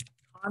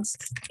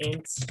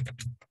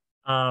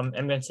 I'm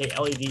going to say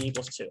LED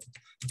equals 2.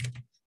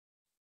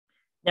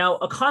 Now,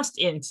 a const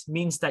int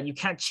means that you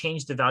can't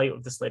change the value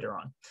of this later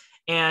on.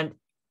 And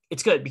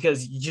it's good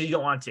because you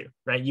don't want to,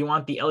 right? You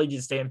want the LED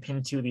to stay in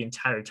pin 2 the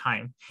entire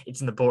time it's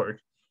in the board.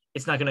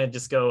 It's not going to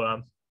just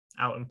go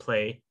out and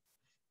play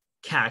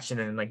catch and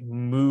then like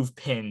move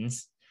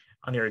pins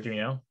on the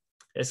Arduino.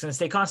 It's going to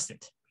stay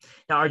constant.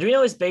 Now,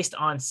 Arduino is based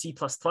on C++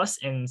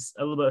 and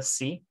a little bit of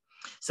C.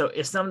 So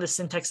if some of the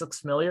syntax looks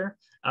familiar,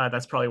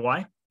 that's probably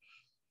why.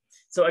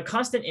 So a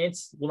constant int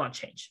will not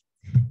change.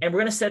 And we're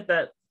going to set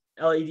that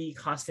LED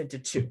constant to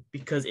 2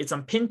 because it's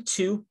on pin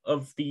 2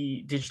 of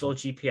the digital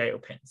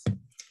GPIO pins.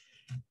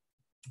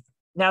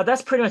 Now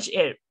that's pretty much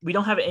it. We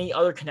don't have any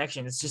other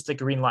connection. It's just a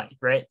green light,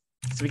 right?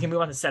 So we can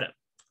move on to setup.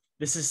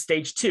 This is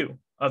stage 2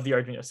 of the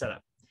Arduino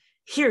setup.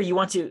 Here you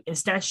want to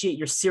instantiate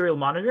your serial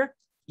monitor.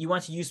 You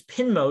want to use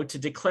PinMode to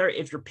declare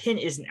if your pin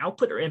is an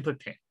output or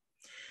input pin.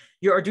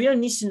 Your Arduino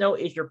needs to know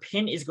if your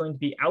pin is going to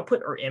be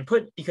output or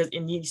input because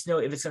it needs to know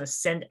if it's going to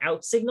send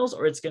out signals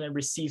or it's going to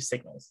receive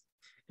signals.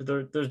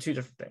 Those are 2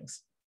 different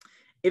things.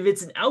 If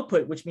it's an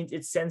output, which means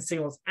it sends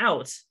signals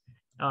out,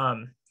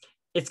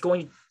 it's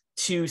going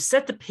to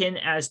set the pin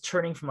as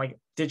turning from like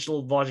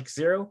digital logic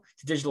 0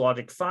 to digital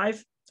logic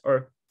 5,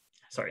 or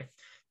sorry,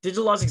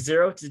 digital logic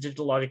 0 to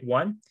digital logic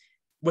 1,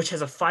 which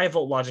has a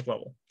 5-volt logic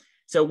level.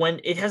 So when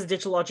it has a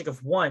digital logic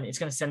of 1, it's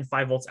going to send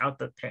 5 volts out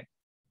the pin.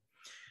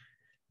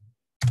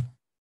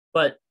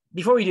 But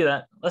before we do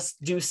that, let's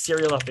do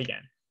serial up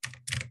again.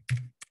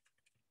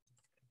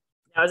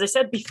 Now, as I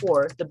said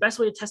before, the best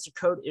way to test your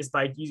code is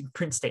by using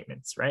print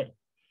statements, right?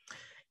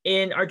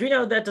 In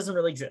Arduino, that doesn't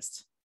really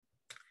exist.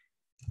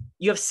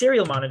 You have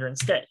serial monitor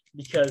instead,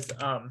 because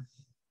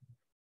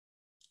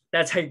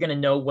that's how you're going to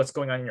know what's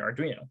going on in your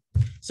Arduino.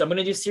 So I'm going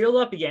to do serial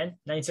up again,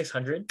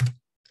 9600,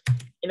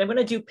 and I'm going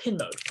to do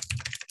PinMode.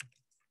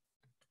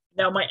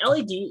 Now, my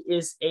LED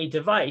is a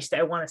device that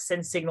I want to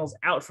send signals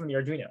out from the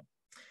Arduino.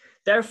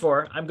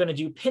 Therefore, I'm going to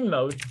do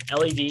PinMode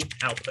LED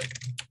output.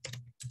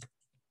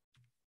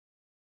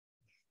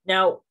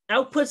 Now,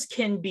 outputs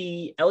can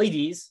be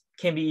LEDs,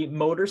 can be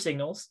motor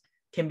signals,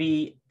 can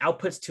be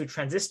outputs to a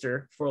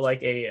transistor for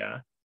like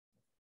a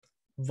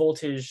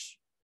voltage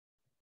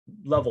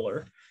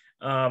leveler.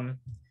 Inputs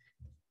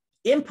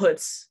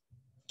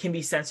can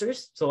be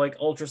sensors, so like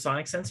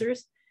ultrasonic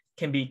sensors,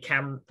 can be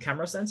camera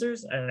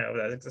sensors. I don't know if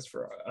that exists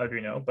for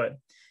Arduino, but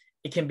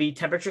it can be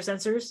temperature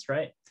sensors,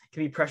 right? It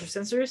can be pressure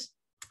sensors,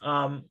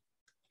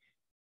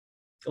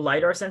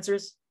 LiDAR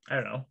sensors, I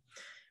don't know.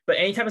 But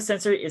any type of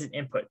sensor is an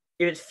input.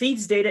 If it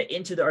feeds data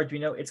into the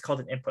Arduino, it's called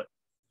an input.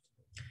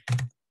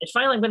 And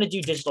finally, I'm going to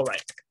do digital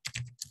write.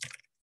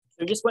 So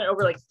we just went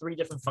over like 3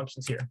 different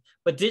functions here.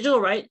 But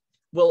digital write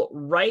will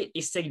write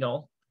a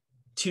signal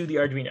to the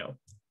Arduino,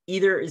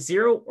 either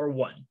 0 or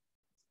 1,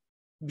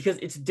 because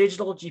it's a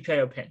digital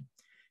GPIO pin.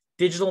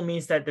 Digital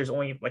means that there's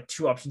only like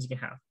 2 options you can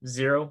have,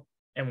 0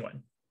 and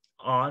 1,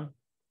 on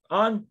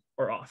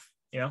or off,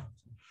 you know?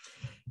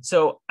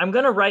 So I'm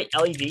going to write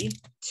LED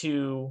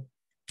to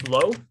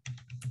low.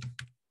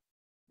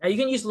 Now you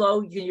can use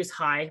low, you can use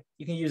high,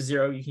 you can use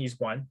 0, you can use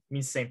 1. It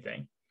means the same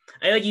thing.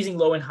 I like using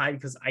low and high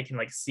because I can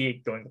like see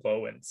it going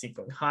low and see it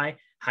going high.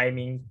 High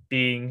meaning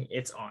being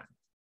it's on.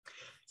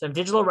 So I'm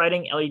digital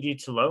writing LED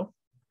to low.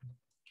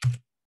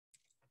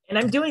 And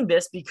I'm doing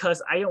this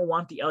because I don't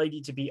want the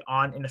LED to be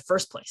on in the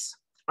first place.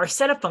 Our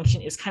setup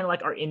function is kind of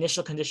like our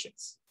initial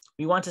conditions.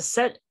 We want to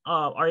set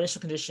our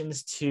initial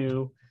conditions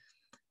to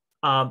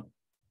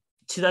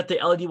that the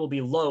LED will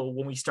be low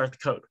when we start the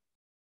code.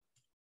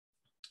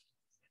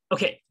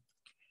 Okay,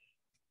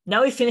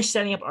 now we finished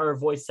setting up our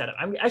void setup.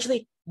 I'm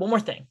actually, one more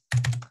thing.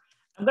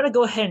 I'm gonna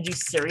go ahead and do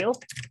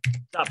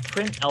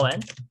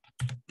serial.println.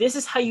 This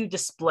is how you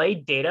display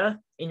data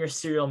in your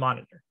serial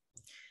monitor.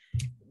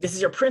 This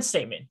is your print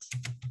statement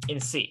in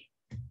C.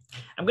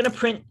 I'm going to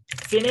print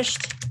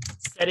finished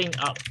setting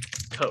up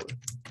code.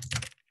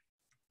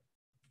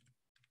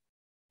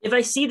 If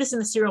I see this in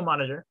the serial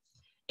monitor,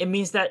 it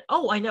means that,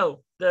 oh, I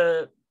know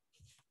the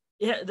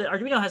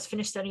Arduino has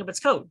finished setting up its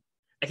code.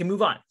 I can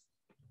move on.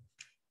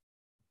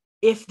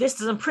 If this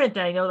doesn't print,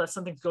 then I know that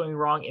something's going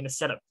wrong in the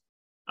setup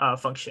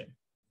function.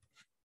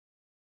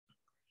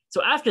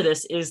 So after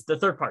this is the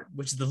third part,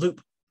 which is the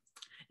loop.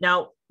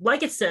 Now,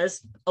 like it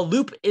says, a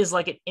loop is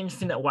like an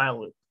infinite while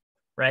loop,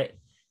 right?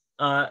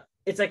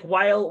 It's like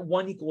while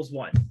 1 equals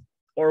 1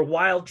 or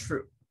while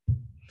true.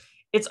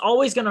 It's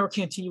always going to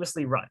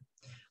continuously run,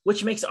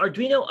 which makes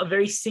Arduino a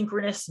very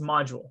synchronous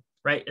module,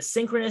 right? A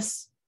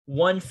synchronous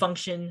one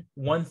function,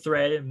 one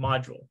thread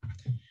module.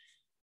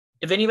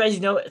 If anybody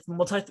knows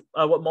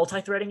what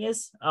multi-threading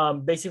is,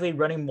 basically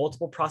running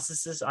multiple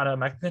processes on a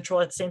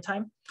microcontroller at the same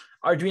time,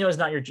 Arduino is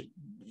not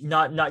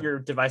your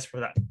device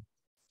for that.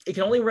 It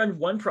can only run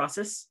one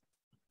process,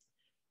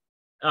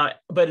 but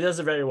it does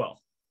it very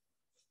well.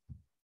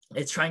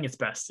 It's trying its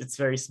best. It's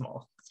very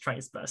small. It's trying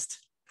its best.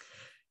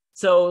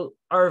 So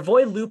our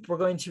void loop, we're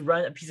going to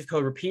run a piece of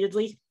code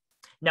repeatedly.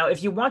 Now,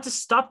 if you want to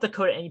stop the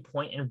code at any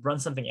point and run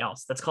something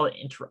else, that's called an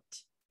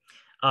interrupt.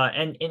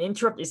 And an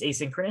interrupt is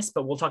asynchronous,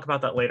 but we'll talk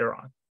about that later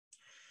on.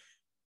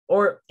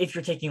 Or if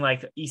you're taking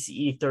like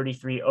IEEE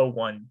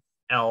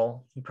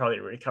 3301L, you probably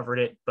already covered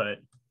it, but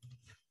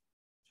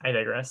I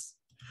digress.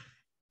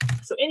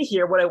 So in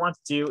here, what I want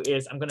to do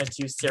is I'm going to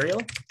do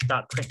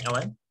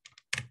serial.println.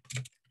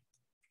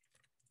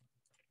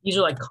 These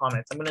are like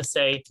comments. I'm going to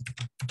say,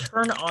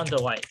 turn on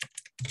the light.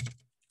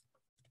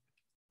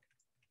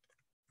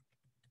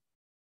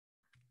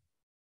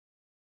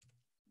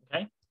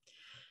 Okay.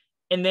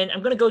 And then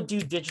I'm going to go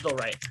do digital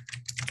write.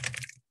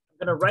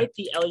 I'm going to write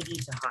the LED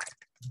to high.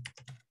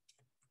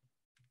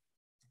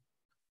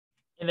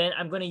 And then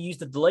I'm going to use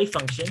the delay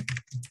function.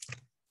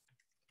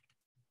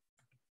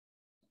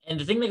 And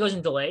the thing that goes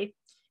in delay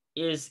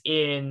is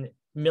in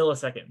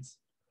milliseconds.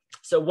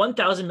 So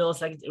 1,000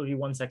 milliseconds, it would be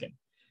 1 second.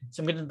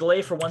 So I'm going to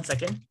delay for 1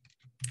 second.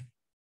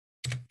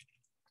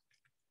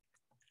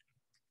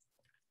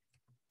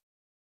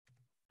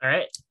 All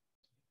right.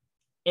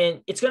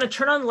 And it's going to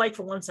turn on the light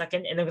for 1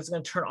 second, and then it's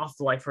going to turn off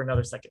the light for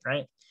another second,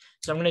 right?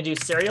 So I'm going to do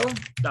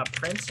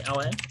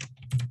serial.println,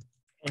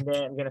 and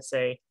then I'm going to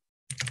say,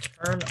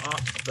 turn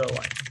off the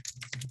light.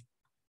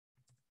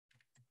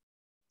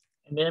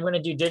 And then I'm going to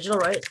do digital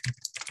write,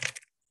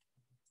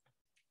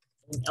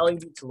 and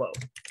LED to low.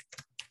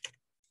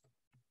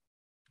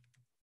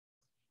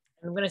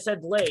 And I'm going to set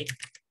delay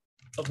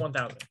of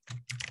 1,000.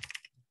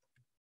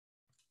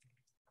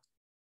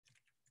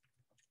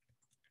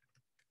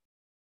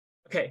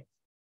 Okay,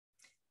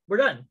 we're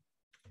done.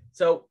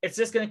 So it's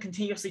just going to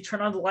continuously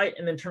turn on the light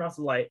and then turn off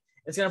the light.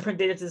 It's going to print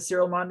data to the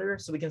serial monitor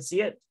so we can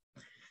see it.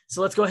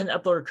 So let's go ahead and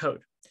upload our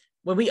code.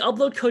 When we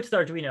upload code to the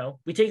Arduino,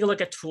 we take a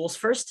look at tools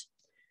first.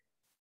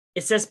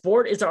 It says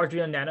board is the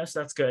Arduino Nano, so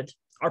that's good.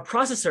 Our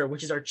processor,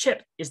 which is our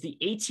chip, is the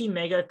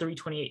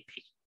ATmega328P.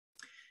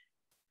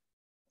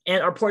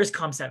 And our port is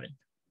COM7.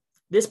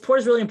 This port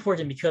is really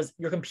important because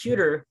your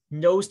computer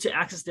knows to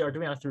access the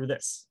Arduino through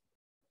this.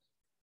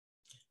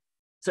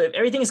 So if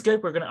everything is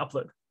good, we're going to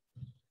upload.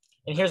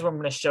 And here's where I'm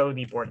going to show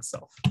the board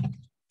itself.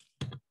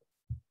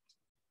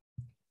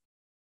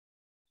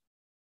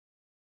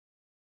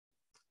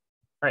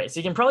 All right, so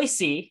you can probably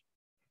see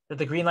that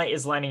the green light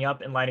is lining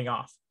up and lighting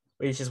off,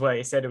 which is what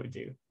I said it would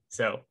do.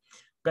 So I'm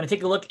going to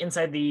take a look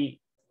inside the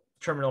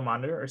terminal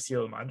monitor or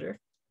serial monitor.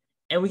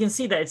 And we can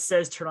see that it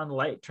says turn on the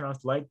light, turn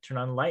off the light, turn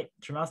on the light,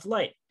 turn off the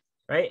light,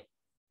 right?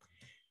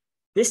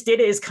 This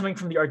data is coming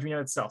from the Arduino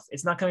itself.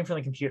 It's not coming from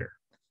the computer.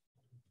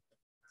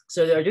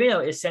 So the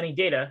Arduino is sending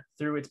data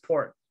through its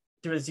port,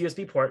 through its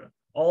USB port,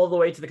 all the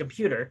way to the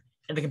computer,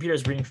 and the computer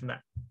is reading from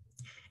that.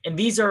 And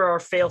these are our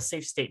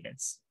fail-safe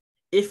statements.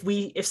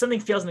 If something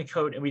fails in the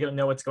code and we don't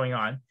know what's going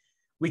on,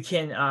 we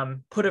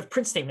can put a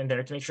print statement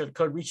there to make sure the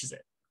code reaches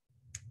it.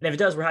 And if it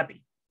does, we're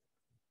happy.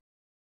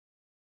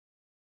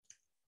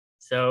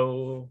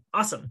 So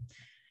awesome.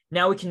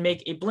 Now we can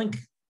make a blink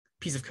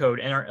piece of code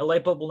and our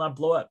light bulb will not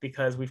blow up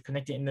because we've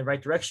connected in the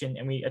right direction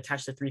and we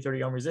attached the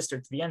 330 ohm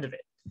resistor to the end of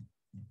it.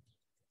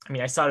 I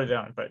mean, I soldered it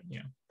on, but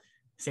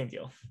same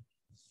deal.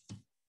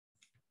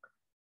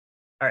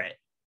 All right.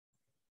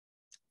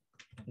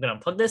 I'm gonna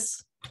unplug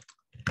this.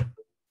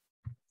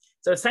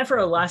 So it's time for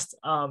our last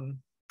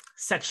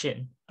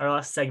section, our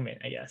last segment,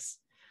 I guess.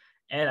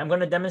 And I'm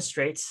gonna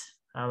demonstrate,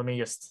 let me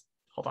just,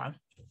 hold on.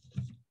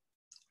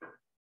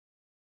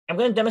 I'm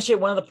gonna demonstrate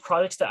one of the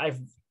projects that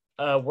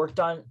I've worked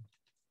on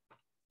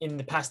in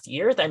the past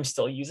year that I'm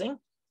still using,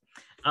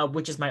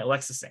 which is my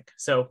Alexa sync.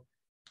 So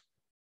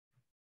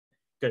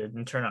good,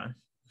 and turn on.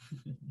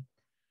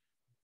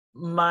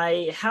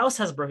 My house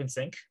has a broken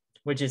sink,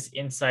 which is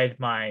inside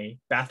my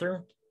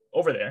bathroom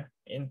over there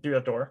through the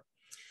door.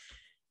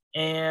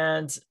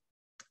 And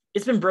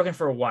it's been broken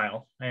for a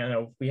while. I don't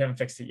know, we haven't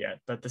fixed it yet,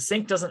 but the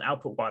sink doesn't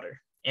output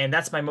water. And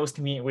that's my most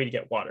convenient way to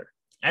get water.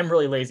 I'm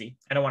really lazy.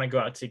 I don't want to go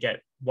out to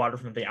get water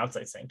from the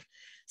outside sink.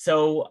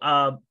 So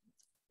I'll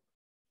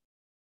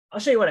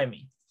show you what I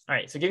mean. All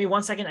right, so give me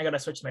 1 second. I got to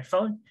switch to my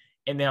phone,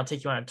 and then I'll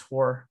take you on a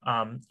tour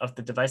of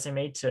the device I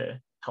made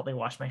to help me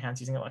wash my hands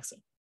using Alexa.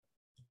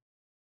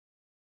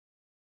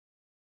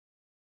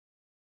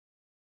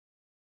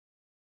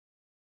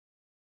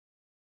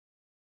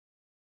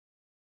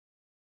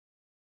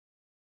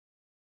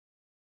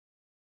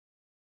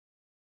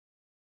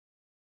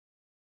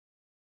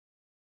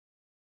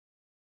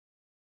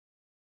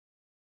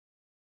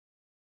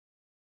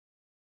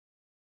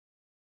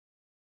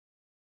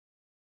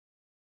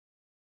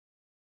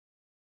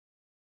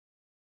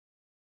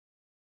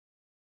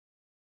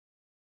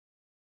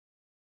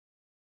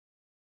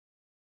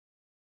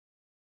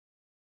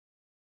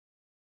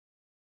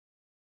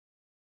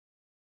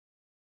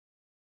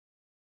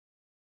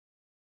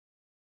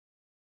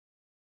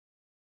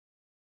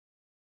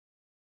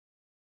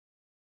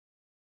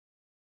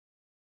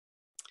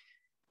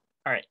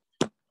 All right,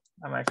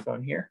 on my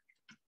phone here.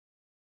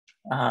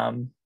 Go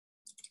ahead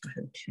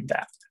and pin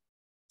that.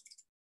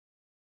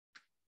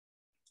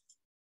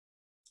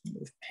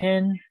 Move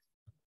pin.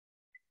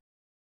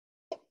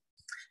 All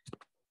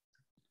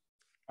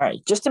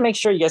right, just to make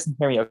sure you guys can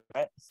hear me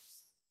okay.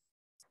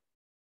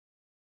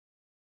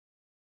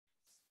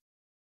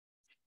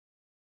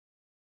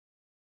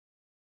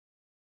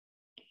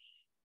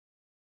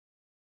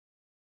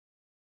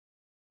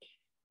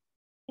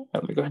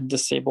 Let me go ahead and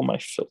disable my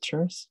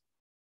filters.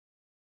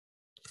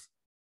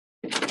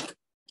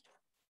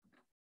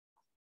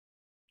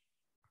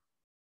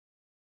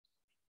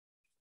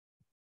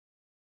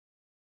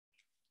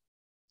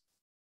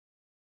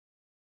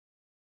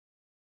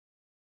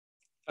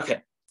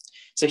 Okay,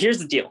 so here's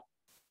the deal.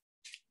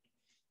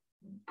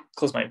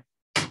 Close my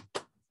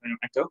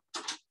echo.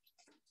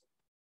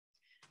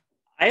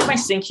 I have my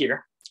sink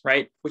here,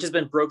 right, which has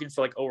been broken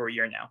for like over a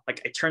year now.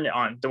 Like I turned it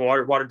on, the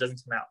water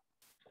doesn't come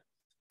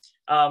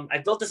out. I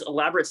built this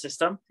elaborate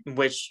system in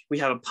which we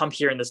have a pump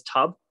here in this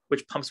tub,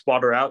 which pumps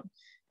water out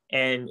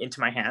and into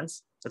my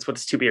hands. That's what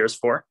this tube here is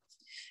for.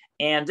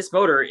 And this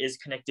motor is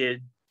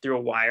connected through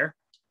a wire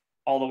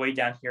all the way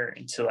down here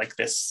into like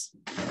this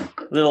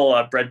little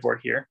breadboard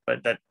here,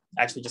 but that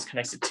actually just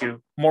connects it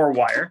to more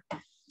wire,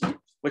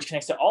 which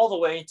connects it all the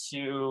way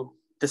to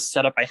this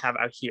setup I have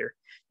out here.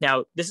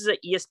 Now, this is an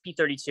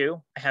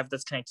ESP32 I have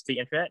that's connected to the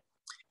internet.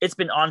 It's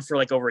been on for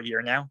like over a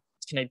year now.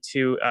 It's connected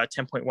to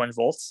 10.1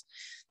 volts.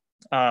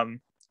 And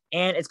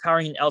it's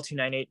powering an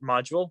L298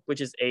 module,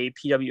 which is a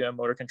PWM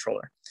motor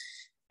controller.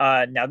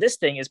 Now, this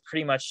thing is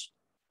pretty much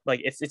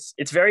like,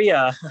 it's very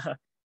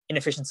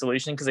inefficient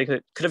solution because they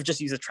could have just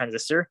used a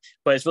transistor,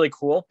 but it's really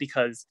cool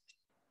because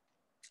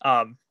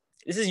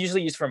this is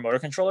usually used for a motor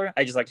controller.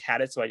 I just like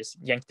had it, so I just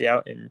yanked it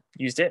out and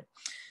used it.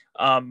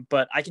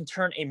 But I can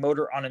turn a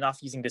motor on and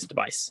off using this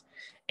device.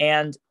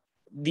 And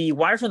the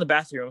wire from the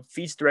bathroom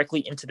feeds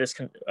directly into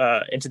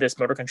this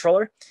motor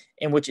controller,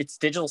 in which its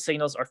digital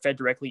signals are fed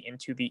directly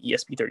into the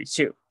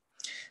ESP32.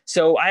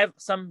 So I have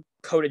some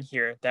code in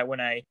here that when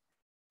I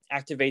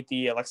activate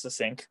the Alexa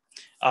sync,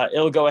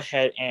 it'll go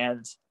ahead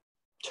and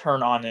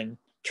turn on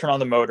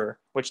the motor,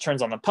 which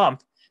turns on the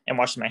pump and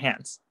washes my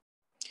hands.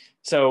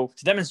 So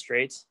to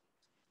demonstrate,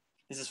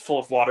 this is full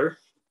of water,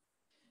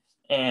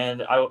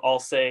 and I'll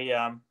say,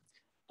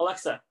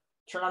 Alexa,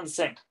 turn on the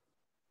sink.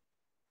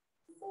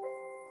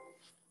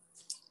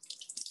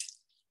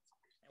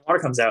 And water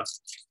comes out.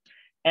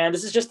 And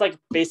this is just like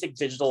basic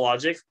digital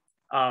logic.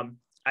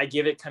 I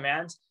give it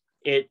command,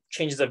 it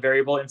changes a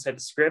variable inside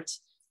the script,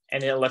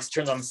 and then Alexa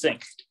turns on the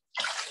sink.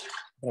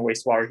 I'm gonna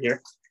waste water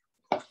here.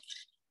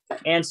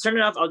 And to turn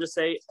it off, I'll just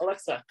say,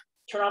 Alexa,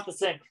 turn off the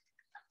sink.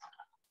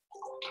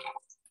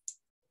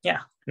 Yeah,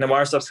 and the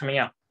water stops coming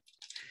out.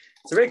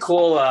 It's a very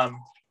cool,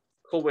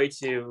 cool way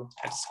to,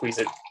 I have to squeeze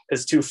it.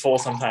 It's too full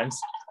sometimes.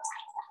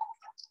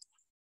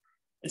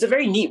 It's a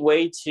very neat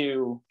way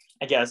to,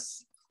 I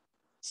guess,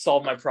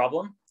 solve my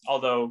problem,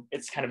 although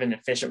it's kind of an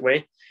efficient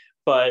way.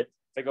 But if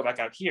I go back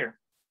out here,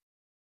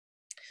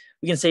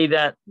 we can say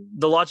that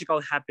the logic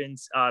all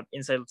happens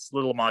inside this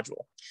little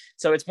module.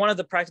 So it's one of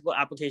the practical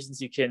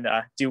applications you can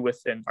do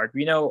with an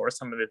Arduino or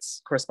some of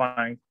its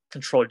corresponding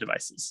controller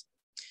devices.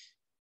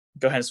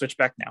 Go ahead and switch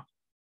back now.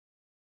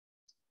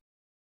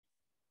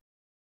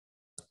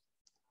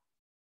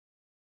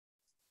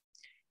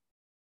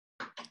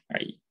 All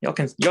right, y'all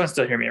can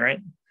still hear me, right?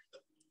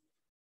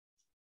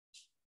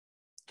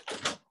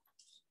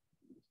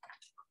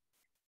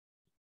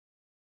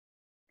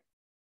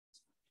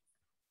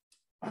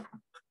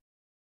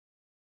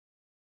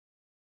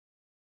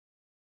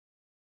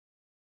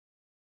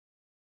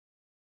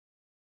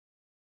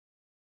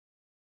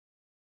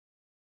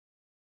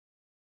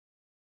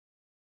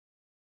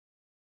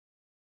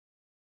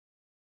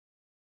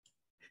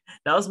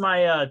 That was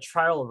my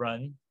trial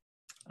run.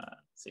 Let's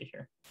see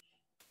here.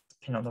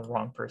 Pin on the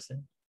wrong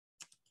person.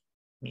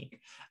 Me.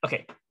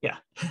 Okay, yeah.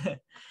 That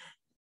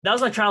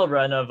was my trial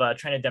run of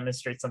trying to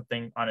demonstrate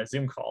something on a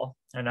Zoom call.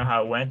 I don't know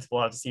how it went.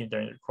 We'll have to see it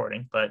during the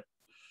recording, but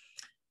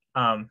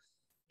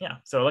yeah,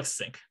 so let's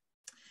sync.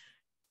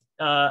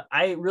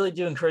 I really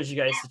do encourage you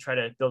guys to try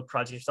to build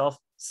projects yourself,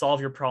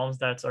 solve your problems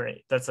that's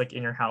like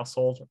in your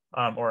household,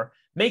 or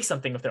make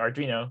something with the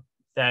Arduino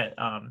that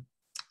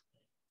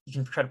you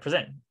can try to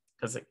present,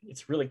 because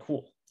it's really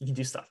cool. You can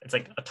do stuff. It's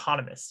like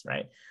autonomous,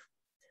 right?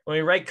 When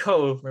we write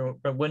code,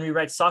 when we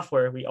write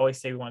software, we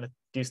always say we want to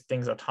do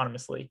things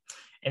autonomously.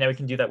 And now we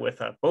can do that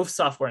with both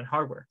software and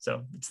hardware.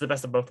 So it's the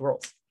best of both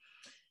worlds.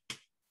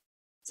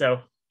 So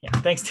yeah,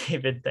 thanks,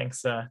 David.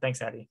 Thanks,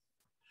 Addie.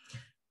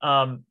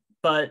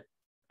 But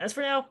as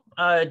for now,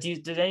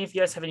 did any of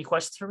you guys have any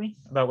questions for me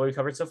about what we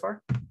covered so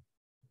far?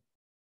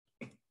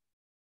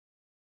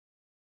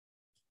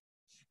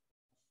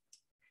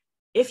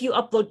 If you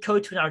upload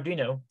code to an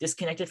Arduino,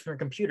 disconnect it from your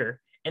computer,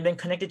 and then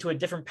connect it to a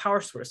different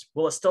power source,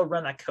 will it still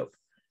run that code?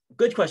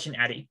 Good question,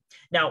 Addie.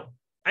 Now,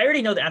 I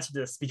already know the answer to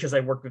this because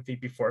I worked with you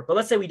before, but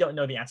let's say we don't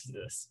know the answer to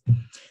this.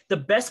 The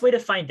best way to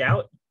find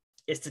out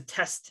is to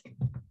test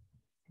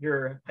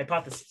your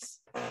hypothesis.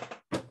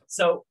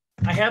 So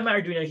I have my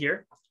Arduino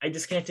here. I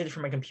disconnected it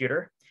from my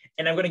computer,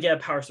 and I'm going to get a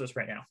power source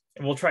right now,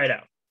 and we'll try it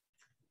out.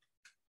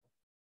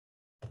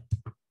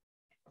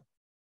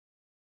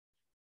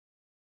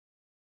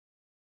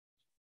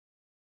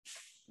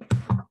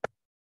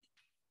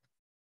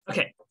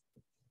 Okay.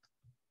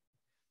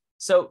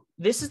 So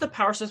this is the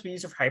power source we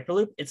use for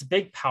Hyperloop. It's a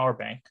big power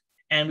bank,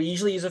 and we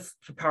usually use it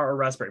to power a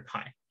Raspberry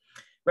Pi.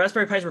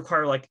 Raspberry Pis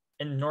require like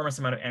an enormous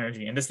amount of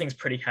energy, and this thing's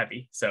pretty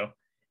heavy, so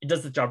it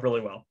does the job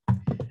really well.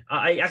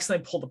 I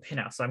accidentally pulled the pin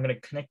out, so I'm going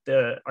to connect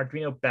the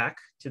Arduino back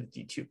to the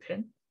D2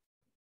 pin.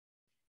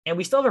 And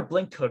we still have our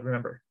blink code,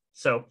 remember.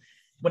 So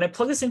when I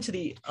plug this into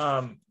the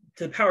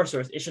power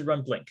source, it should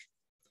run blink.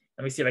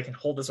 Let me see if I can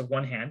hold this with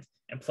one hand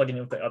and plug it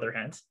in with the other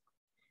hand.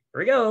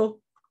 Here we go.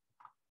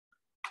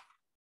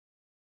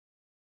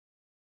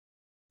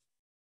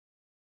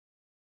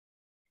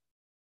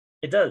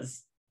 It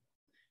does.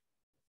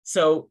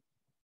 So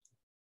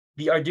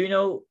the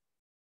Arduino's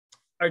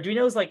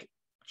like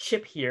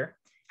chip here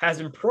has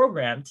been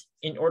programmed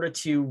in order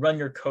to run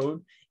your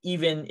code,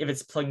 even if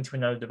it's plugged into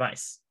another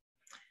device.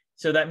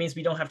 So that means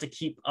we don't have to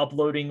keep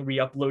uploading,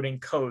 re-uploading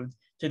code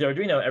to the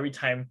Arduino every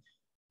time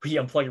we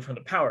unplug it from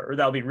the power, or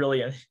that'll be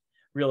really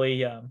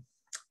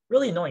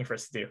annoying for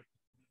us to do.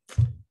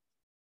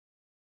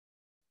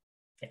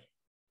 Okay.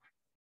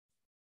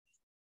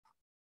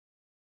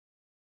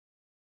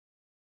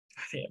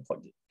 I think I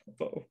unplugged it.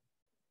 Uh-oh.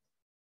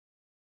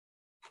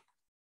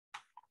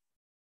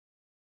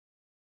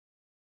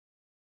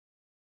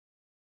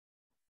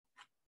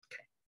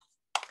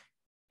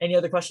 Any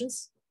other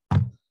questions?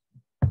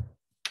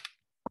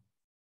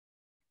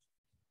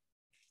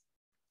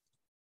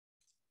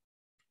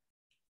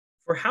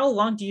 For how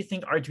long do you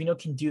think Arduino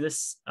can do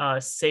this,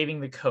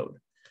 saving the code?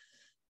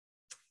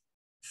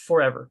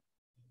 Forever.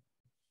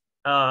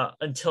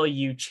 Until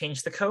you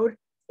change the code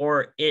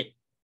or it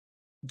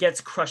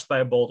gets crushed by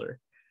a boulder.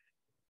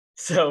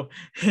 So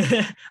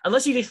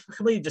unless you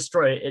completely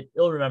destroy it,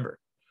 it'll remember.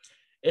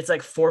 It's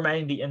like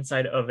formatting the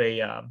inside of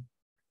a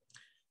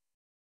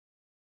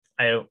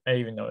I don't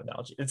even know an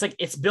analogy. It's like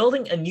it's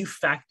building a new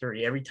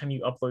factory every time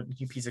you upload a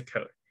new piece of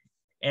code.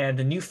 And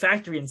the new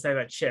factory inside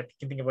that chip, you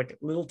can think of like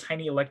little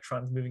tiny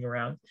electrons moving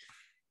around.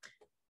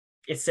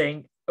 It's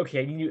saying,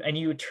 okay, I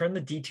need to turn the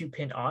D2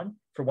 pin on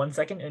for 1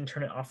 second and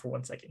turn it off for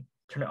 1 second.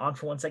 Turn it on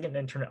for 1 second and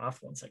then turn it off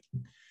for 1 second.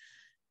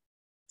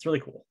 It's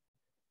really cool.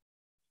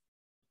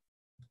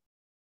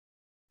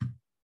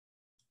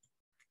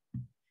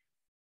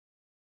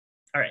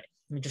 All right,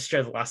 let me just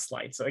share the last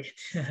slide so I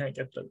can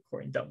get the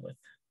recording done with.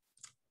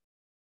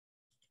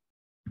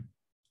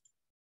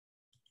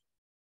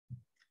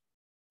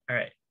 All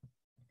right,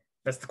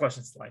 that's the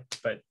question slide.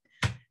 But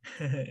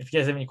if you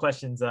guys have any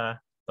questions, let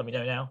me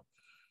know now.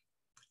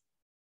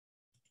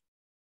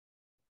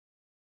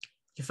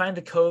 You find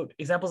the code,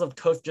 examples of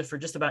code just for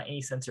just about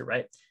any sensor,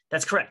 right?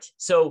 That's correct.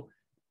 So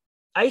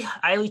I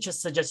highly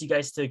just suggest you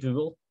guys to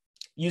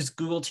use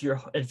Google to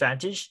your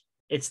advantage.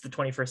 It's the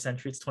 21st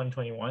century, it's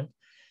 2021.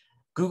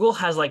 Google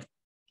had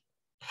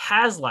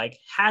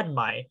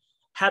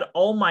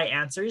all my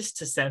answers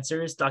to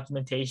sensors,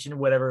 documentation,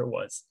 whatever it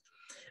was.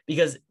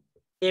 Because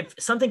if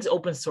something's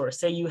open source,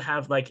 say you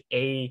have like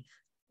a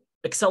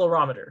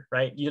accelerometer,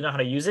 right? You don't know how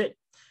to use it.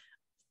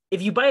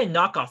 If you buy a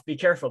knockoff, be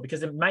careful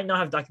because it might not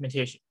have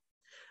documentation.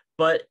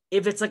 But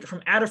if it's like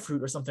from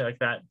Adafruit or something like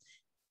that,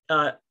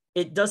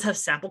 it does have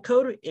sample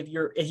code. If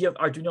you have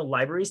Arduino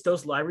libraries,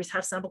 those libraries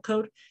have sample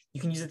code.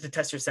 You can use it to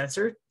test your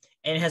sensor,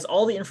 and it has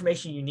all the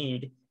information you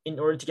need in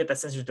order to get that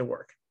sensor to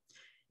work.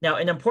 Now,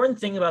 an important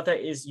thing about that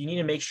is you need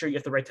to make sure you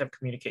have the right type of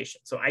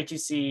communication. So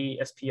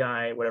I2C,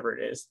 SPI, whatever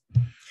it is.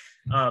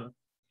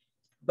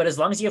 But as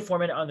long as you have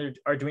formatted on the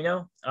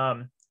Arduino,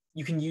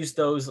 you can use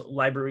those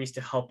libraries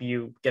to help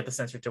you get the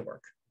sensor to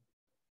work.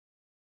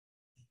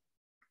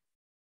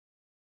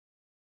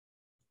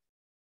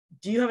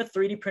 Do you have a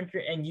 3D printer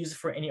and use it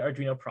for any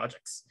Arduino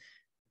projects?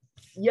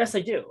 Yes,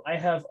 I do. I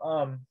have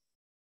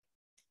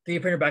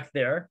 3D printer back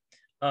there.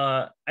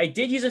 I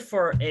did use it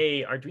for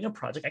a Arduino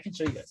project. I can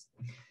show you guys.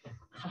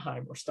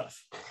 Haha, more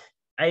stuff.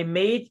 I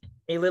made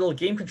a little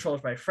game controller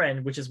for my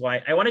friend, which is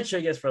why I wanted to show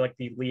you guys for like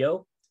the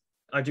Leo,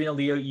 Arduino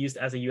Leo used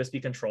as a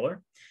USB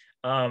controller.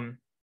 Let's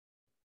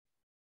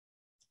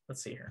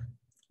see here.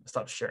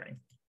 Stop sharing.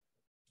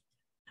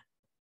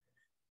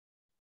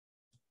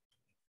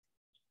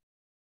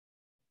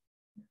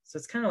 So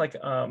it's kind of like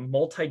a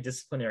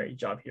multidisciplinary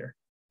job here.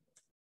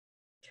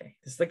 Okay,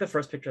 this is like the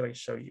first picture I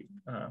show you.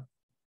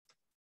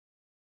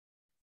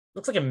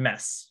 Looks like a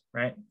mess,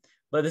 right?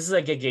 But this is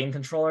like a game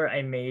controller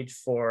I made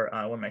for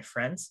one of my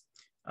friends.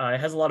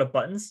 It has a lot of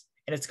buttons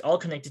and it's all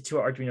connected to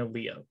our Arduino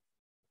Leo.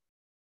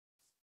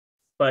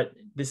 But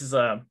this is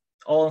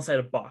all inside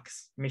a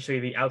box. Let me show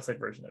you the outside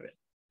version of it.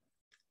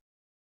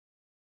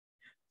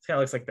 It kind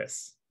of looks like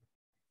this.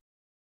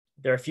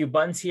 There are a few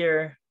buttons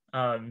here,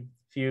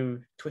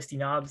 few twisty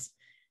knobs.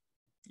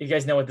 If you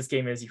guys know what this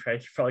game is, you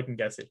probably can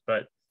guess it,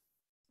 but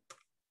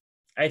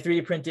I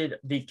 3D printed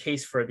the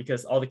case for it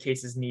because all the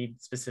cases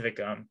need specific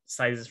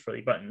sizes for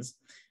the buttons.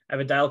 I have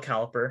a dial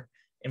caliper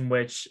in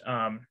which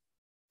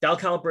dial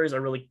calipers are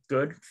really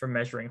good for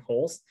measuring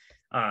holes.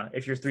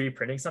 If you're 3D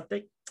printing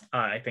something,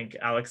 I think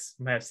Alex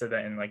might have said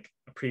that in like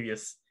a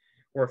previous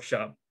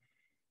workshop.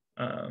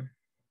 Let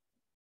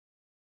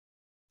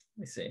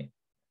me see.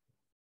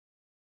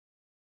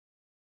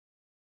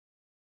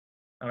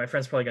 My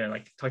friend's probably gonna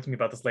like talk to me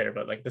about this later,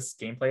 but like this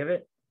gameplay of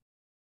it.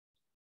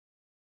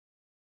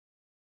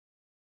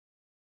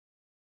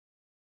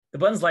 The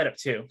buttons light up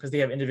too because they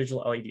have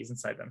individual LEDs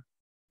inside them.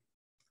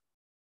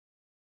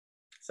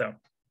 So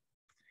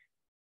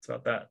it's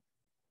about that.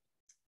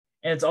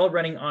 And it's all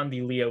running on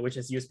the Leo, which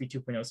is USB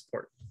 2.0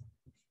 support.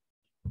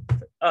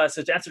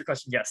 So to answer the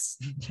question, yes.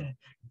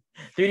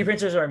 3D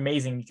printers are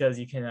amazing because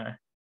you can,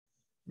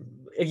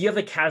 if you have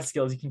the CAD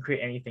skills, you can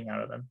create anything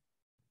out of them.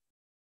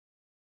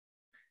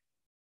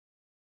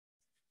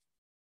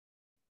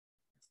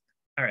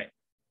 All right.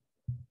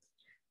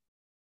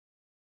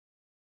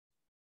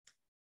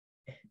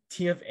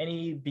 Do you have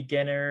any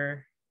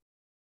beginner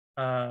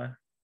 3D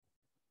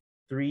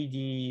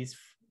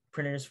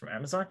printers from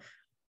Amazon?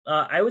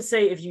 I would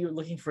say if you're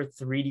looking for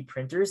 3D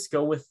printers,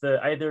 go with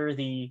either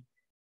the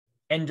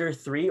Ender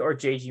 3 or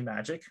JG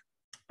Magic.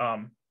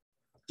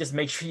 Just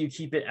make sure you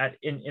keep it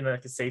in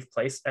like a safe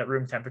place at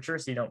room temperature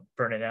so you don't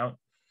burn it out.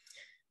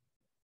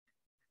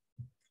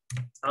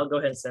 I'll go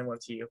ahead and send one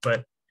to you,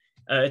 but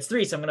it's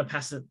 3, so I'm going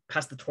to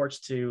pass the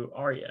torch to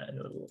Arya in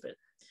a little bit.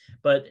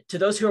 But to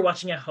those who are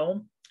watching at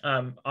home,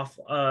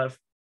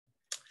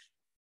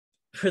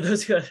 for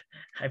those who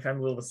I'm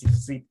a little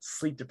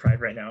sleep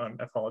deprived right now, I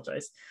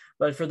apologize.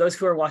 But for those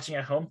who are watching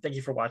at home, thank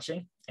you for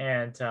watching,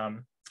 and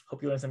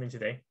hope you learned something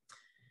today.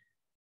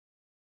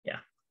 Yeah,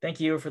 thank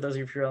you for those of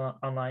you who are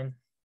online.